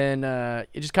 And then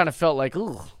it just kind of felt like,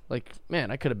 ooh, like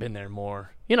man, I could have been there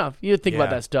more. You know, you think about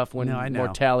that stuff when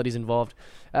mortality's involved.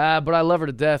 But I love her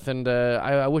to death, and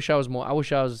I wish I was more. I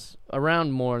wish I was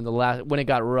around more in the last when it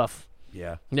got rough.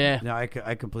 Yeah. Yeah. No, I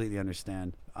completely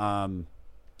understand.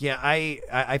 Yeah,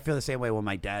 I feel the same way when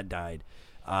my dad died,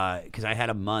 because I had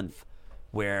a month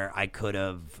where I could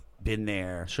have been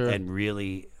there and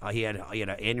really he had an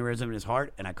aneurysm in his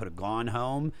heart, and I could have gone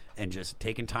home and just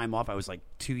taken time off. I was like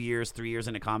 3 years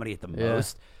into comedy at the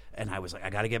most. And I was like, I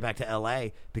got to get back to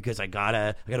L.A. because I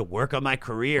gotta work on my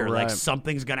career. Right. Like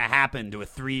something's gonna happen to a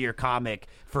 3-year comic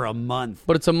for a month.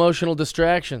 But it's emotional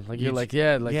distraction. Like you're like,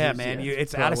 man.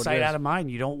 It's out of sight, out of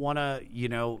mind. You don't want to, you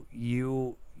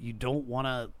don't want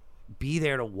to be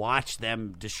there to watch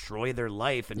them destroy their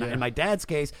life. And in my dad's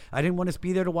case, I didn't want to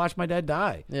be there to watch my dad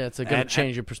die. Yeah, it's going to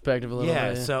change your perspective a little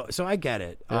bit. Yeah, so I get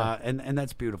it. Yeah. And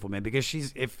that's beautiful, man,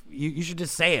 because if you should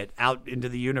just say it out into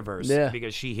the universe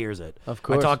because she hears it. Of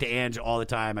course. I talk to Ange all the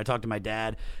time. I talk to my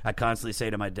dad. I constantly say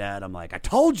to my dad, I'm like, I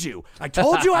told you I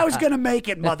was going to make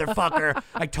it, motherfucker.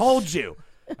 I told you.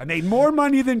 I made more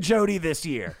money than Jody this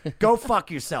year. Go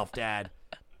fuck yourself, Dad.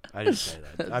 I didn't say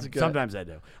that. Sometimes I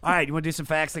do. All right, you want to do some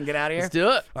facts and get out of here? Let's do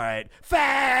it. All right.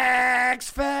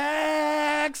 Facts.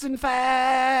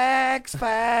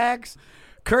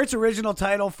 Kurt's original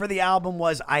title for the album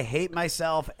was I Hate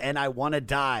Myself and I Want to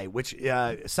Die, which,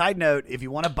 side note, if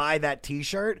you want to buy that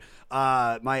T-shirt,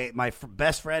 my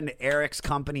best friend Eric's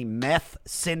company, Meth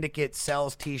Syndicate,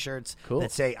 sells T-shirts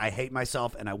that say I Hate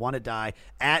Myself and I Want to Die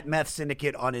at Meth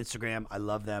Syndicate on Instagram. I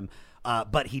love them.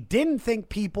 But he didn't think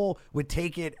people would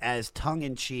take it as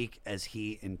tongue-in-cheek as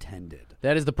he intended.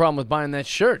 That is the problem with buying that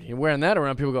shirt. You're wearing that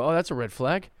around, people go, oh, that's a red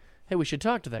flag. Hey, we should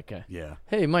talk to that guy. Yeah.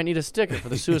 Hey, you might need a sticker for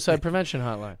the suicide prevention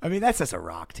hotline. I mean, that's just a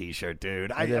rock T-shirt,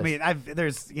 dude. I mean, I've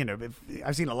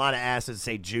seen a lot of asses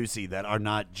say juicy that are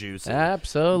not juicy.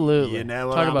 Absolutely. You know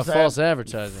what Talk I'm about saying? false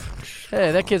advertising.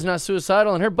 Hey, that kid's not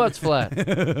suicidal and her butt's flat.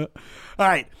 All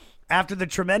right. After the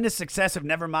tremendous success of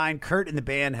Nevermind, Kurt and the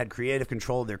band had creative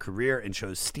control of their career and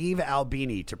chose Steve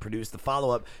Albini to produce the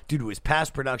follow-up due to his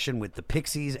past production with the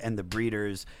Pixies and the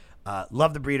Breeders.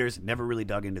 Love the Breeders. Never really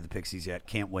dug into the Pixies yet.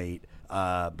 Can't wait.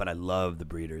 But I love the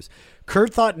Breeders.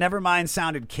 Kurt thought Nevermind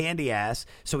sounded candy ass,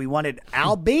 so he wanted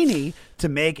Albini to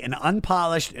make an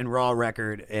unpolished and raw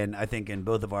record. And I think in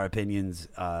both of our opinions,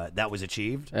 that was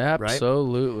achieved.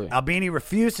 Absolutely. Right? Albini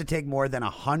refused to take more than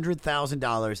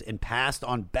 $100,000 and passed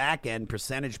on back-end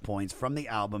percentage points from the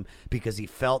album because he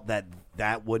felt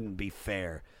that wouldn't be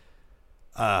fair.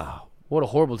 What a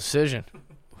horrible decision.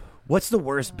 What's the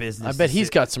worst business? I bet he's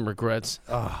got some regrets.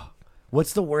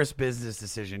 What's the worst business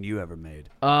decision you ever made?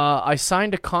 I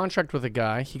signed a contract with a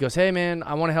guy. He goes, hey, man,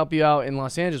 I want to help you out in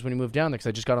Los Angeles when you move down there because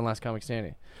I just got on Last Comic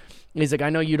Standing. And he's like, I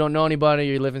know you don't know anybody.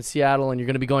 You live in Seattle, and you're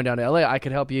going to be going down to L.A. I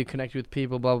could help you connect with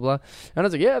people, blah, blah, blah. And I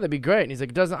was like, yeah, that'd be great. And he's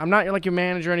like, I'm not like your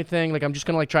manager or anything. Like, I'm just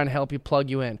going to like try and help you, plug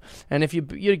you in. And if you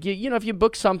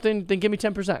book something, then give me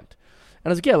 10%. And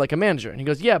I was like, yeah, like a manager. And he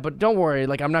goes, yeah, but don't worry.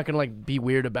 Like, I'm not going to, like, be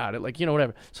weird about it. Like,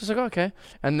 whatever. So I was like, okay.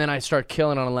 And then I start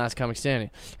killing on a Last Comic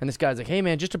Standing. And this guy's like, hey,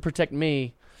 man, just to protect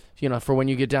me, for when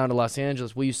you get down to Los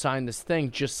Angeles, will you sign this thing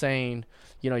just saying,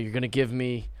 you're going to give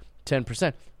me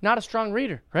 10%? Not a strong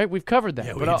reader, right? We've covered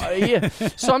that. Yeah,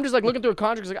 So I'm just, like, looking through a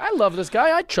contract. Like, I love this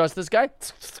guy. I trust this guy.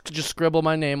 Just scribble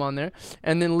my name on there.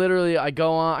 And then literally I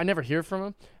go on. I never hear from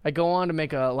him. I go on to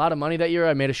make a lot of money that year.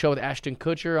 I made a show with Ashton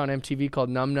Kutcher on MTV called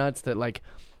Numbnuts that, like,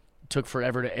 took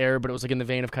forever to air, but it was like in the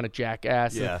vein of kind of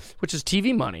Jackass, which is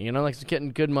TV money, like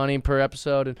getting good money per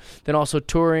episode, and then also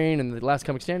touring and the Last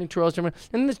Comic Standing tour. And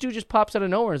then this dude just pops out of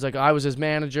nowhere. It's like, I was his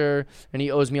manager, and he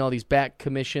owes me all these back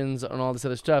commissions and all this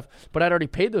other stuff, but I'd already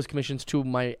paid those commissions to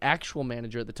my actual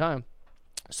manager at the time.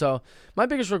 So my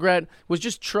biggest regret was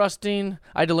just trusting.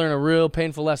 I had to learn a real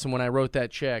painful lesson when I wrote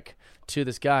that check to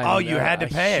this guy. Oh, you had to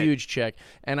pay a it. huge check,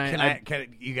 and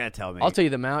you gotta tell me. I'll tell you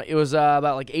the amount. It was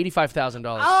about like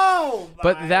 $85,000. Oh,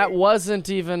 but that wasn't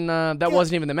even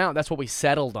wasn't even the amount. That's what we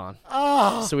settled on.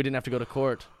 Oh, so we didn't have to go to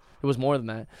court. It was more than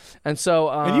that. And so,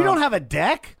 and you don't have a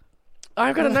deck?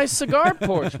 I've got a nice cigar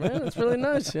porch, man. It's really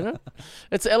nice, you know.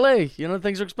 It's L.A. You know,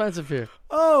 things are expensive here.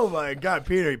 Oh my God,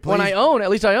 Peter! Please. When I own, at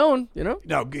least I own. You know.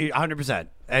 No, 100%.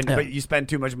 But you spend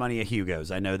too much money at Hugo's.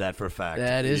 I know that for a fact.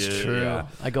 That is true. Yeah.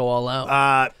 I go all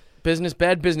out.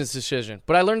 Bad business decision.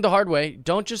 But I learned the hard way.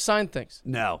 Don't just sign things.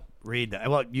 No. Read that.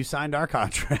 Well, you signed our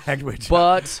contract, which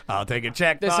but I'll take a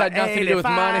check. This had nothing to do with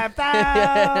money.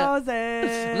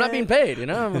 $85,000. I'm not being paid, you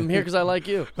know. I'm here because I like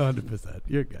you. 100%.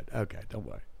 You're good. Okay, don't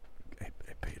worry. Hey,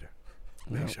 Peter.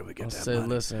 Make sure we get that money.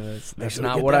 Listen, that's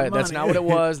not what it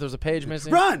was. There's a page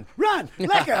missing. Run!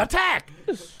 Liquor, attack!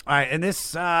 All right, and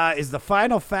this is the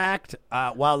final fact.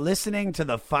 While listening to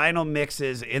the final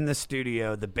mixes in the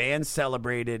studio, the band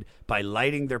celebrated by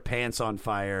lighting their pants on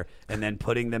fire and then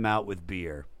putting them out with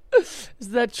beer. Is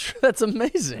that true? That's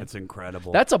amazing. That's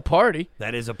incredible. That's a party.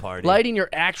 That is a party. Lighting your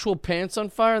actual pants on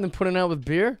fire and then putting it out with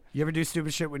beer? You ever do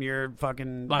stupid shit when you're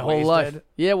fucking My wasted? whole life.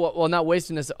 Yeah, well, not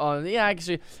wasting this. Yeah,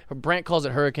 actually, Brant calls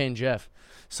it Hurricane Jeff.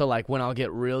 So, like, when I'll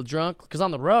get real drunk, because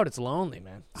on the road, it's lonely,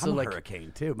 man. So, I'm a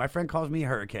hurricane, too. My friend calls me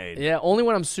Hurricane. Yeah, only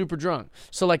when I'm super drunk.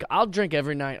 So, like, I'll drink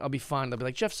every night. I'll be fine. They'll be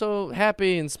like, Jeff's so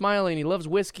happy and smiling. He loves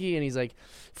whiskey, and he's, like,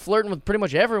 flirting with pretty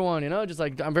much everyone, you know? Just,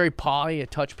 like, I'm very potty. I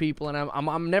touch people, and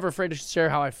I'm never afraid to share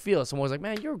how I feel. So I'm always like,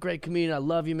 man, you're a great comedian. I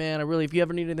love you, man. I really, if you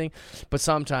ever need anything. But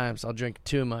sometimes I'll drink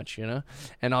too much, you know?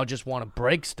 And I'll just want to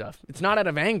break stuff. It's not out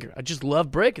of anger. I just love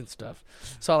breaking stuff.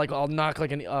 So, like, I'll knock,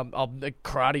 like, I'll like,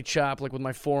 karate chop, like, with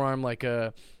my forearm, like,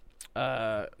 a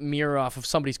mirror off of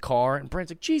somebody's car, and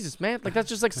Brent's like, Jesus, man, like that's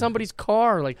just like somebody's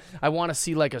car. Like I want to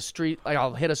see like a street, like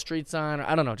I'll hit a street sign, or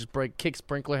I don't know, just kick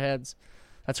sprinkler heads.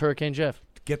 That's Hurricane Jeff.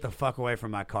 Get the fuck away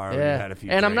from my car. Yeah, had a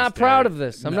few and I'm not proud of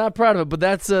this. I'm not proud of it, but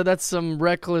that's some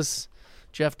reckless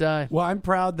Jeff Dye. Well, I'm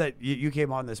proud that you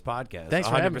came on this podcast. Thanks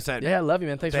 100%. For having me. Yeah, I love you,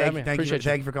 man. Thanks for having me. Appreciate you.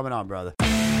 Thank you for coming on, brother.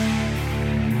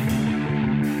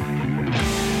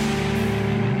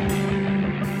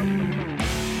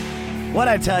 What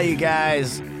I tell you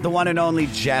guys, the one and only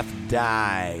Jeff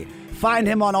Dye. Find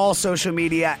him on all social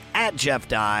media at Jeff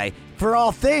Dye. For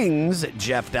all things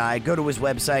Jeff Dye, go to his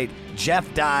website,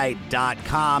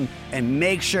 jeffdye.com, and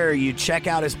make sure you check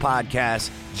out his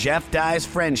podcast, Jeff Dye's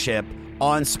Friendship,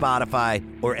 on Spotify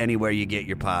or anywhere you get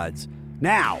your pods.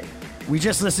 Now, we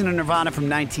just listened to Nirvana from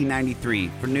 1993.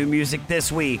 For new music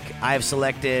this week, I have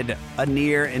selected a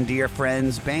near and dear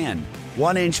friend's band,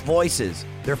 1 Inch Voices.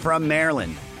 They're from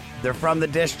Maryland. They're from the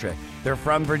district. They're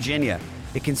from Virginia.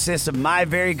 It consists of my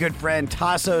very good friend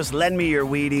Tassos Lend Me Your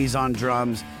Wheaties on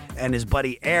drums and his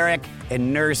buddy Eric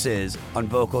and Nurses on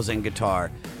vocals and guitar.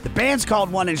 The band's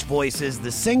called 1 Inch Voices.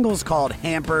 The single's called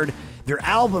Hampered. Their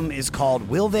album is called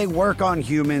Will They Work on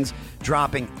Humans,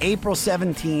 dropping April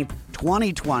 17th,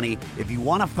 2020. If you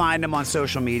want to find them on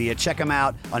social media, check them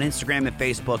out on Instagram and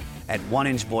Facebook at 1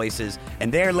 Inch Voices.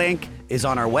 And their link is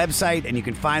on our website, and you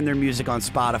can find their music on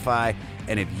Spotify.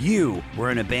 And if you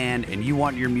were in a band and you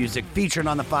want your music featured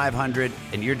on the 500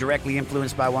 and you're directly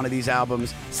influenced by one of these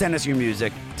albums, send us your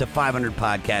music to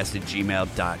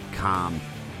 500podcast@gmail.com.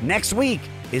 Next week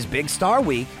is Big Star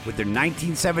Week with their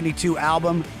 1972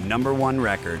 album, #1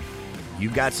 record.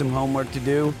 You've got some homework to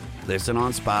do. Listen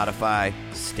on Spotify.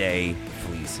 Stay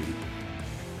fleecy.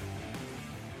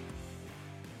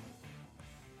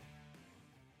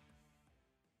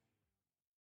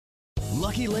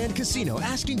 Lucky Land Casino,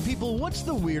 asking people, what's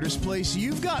the weirdest place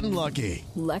you've gotten lucky?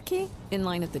 Lucky? In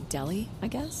line at the deli, I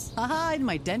guess? Aha, in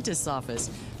my dentist's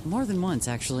office. More than once,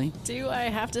 actually. Do I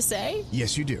have to say?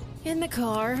 Yes, you do. In the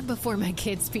car before my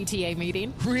kids' PTA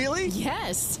meeting. Really?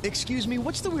 Yes. Excuse me,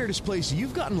 what's the weirdest place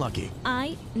you've gotten lucky?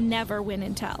 I never win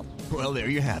and tell. Well, there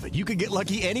you have it. You can get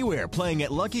lucky anywhere, playing at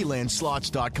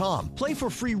LuckyLandSlots.com. Play for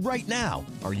free right now.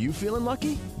 Are you feeling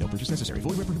lucky? No purchase necessary.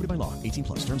 Void where prohibited by law.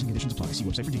 18+. Terms and conditions apply. See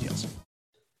website for details.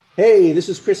 Hey, this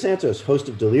is Chris Santos, host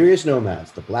of Delirious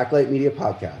Nomads, the Blacklight Media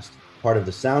podcast, part of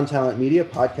the Sound Talent Media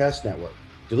Podcast Network.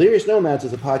 Delirious Nomads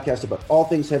is a podcast about all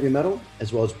things heavy metal,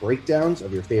 as well as breakdowns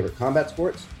of your favorite combat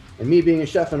sports. And me being a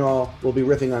chef and all, we'll be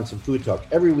riffing on some food talk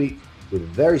every week with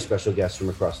very special guests from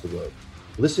across the globe.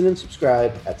 Listen and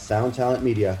subscribe at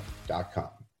soundtalentmedia.com.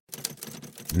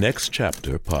 Next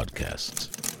Chapter Podcasts.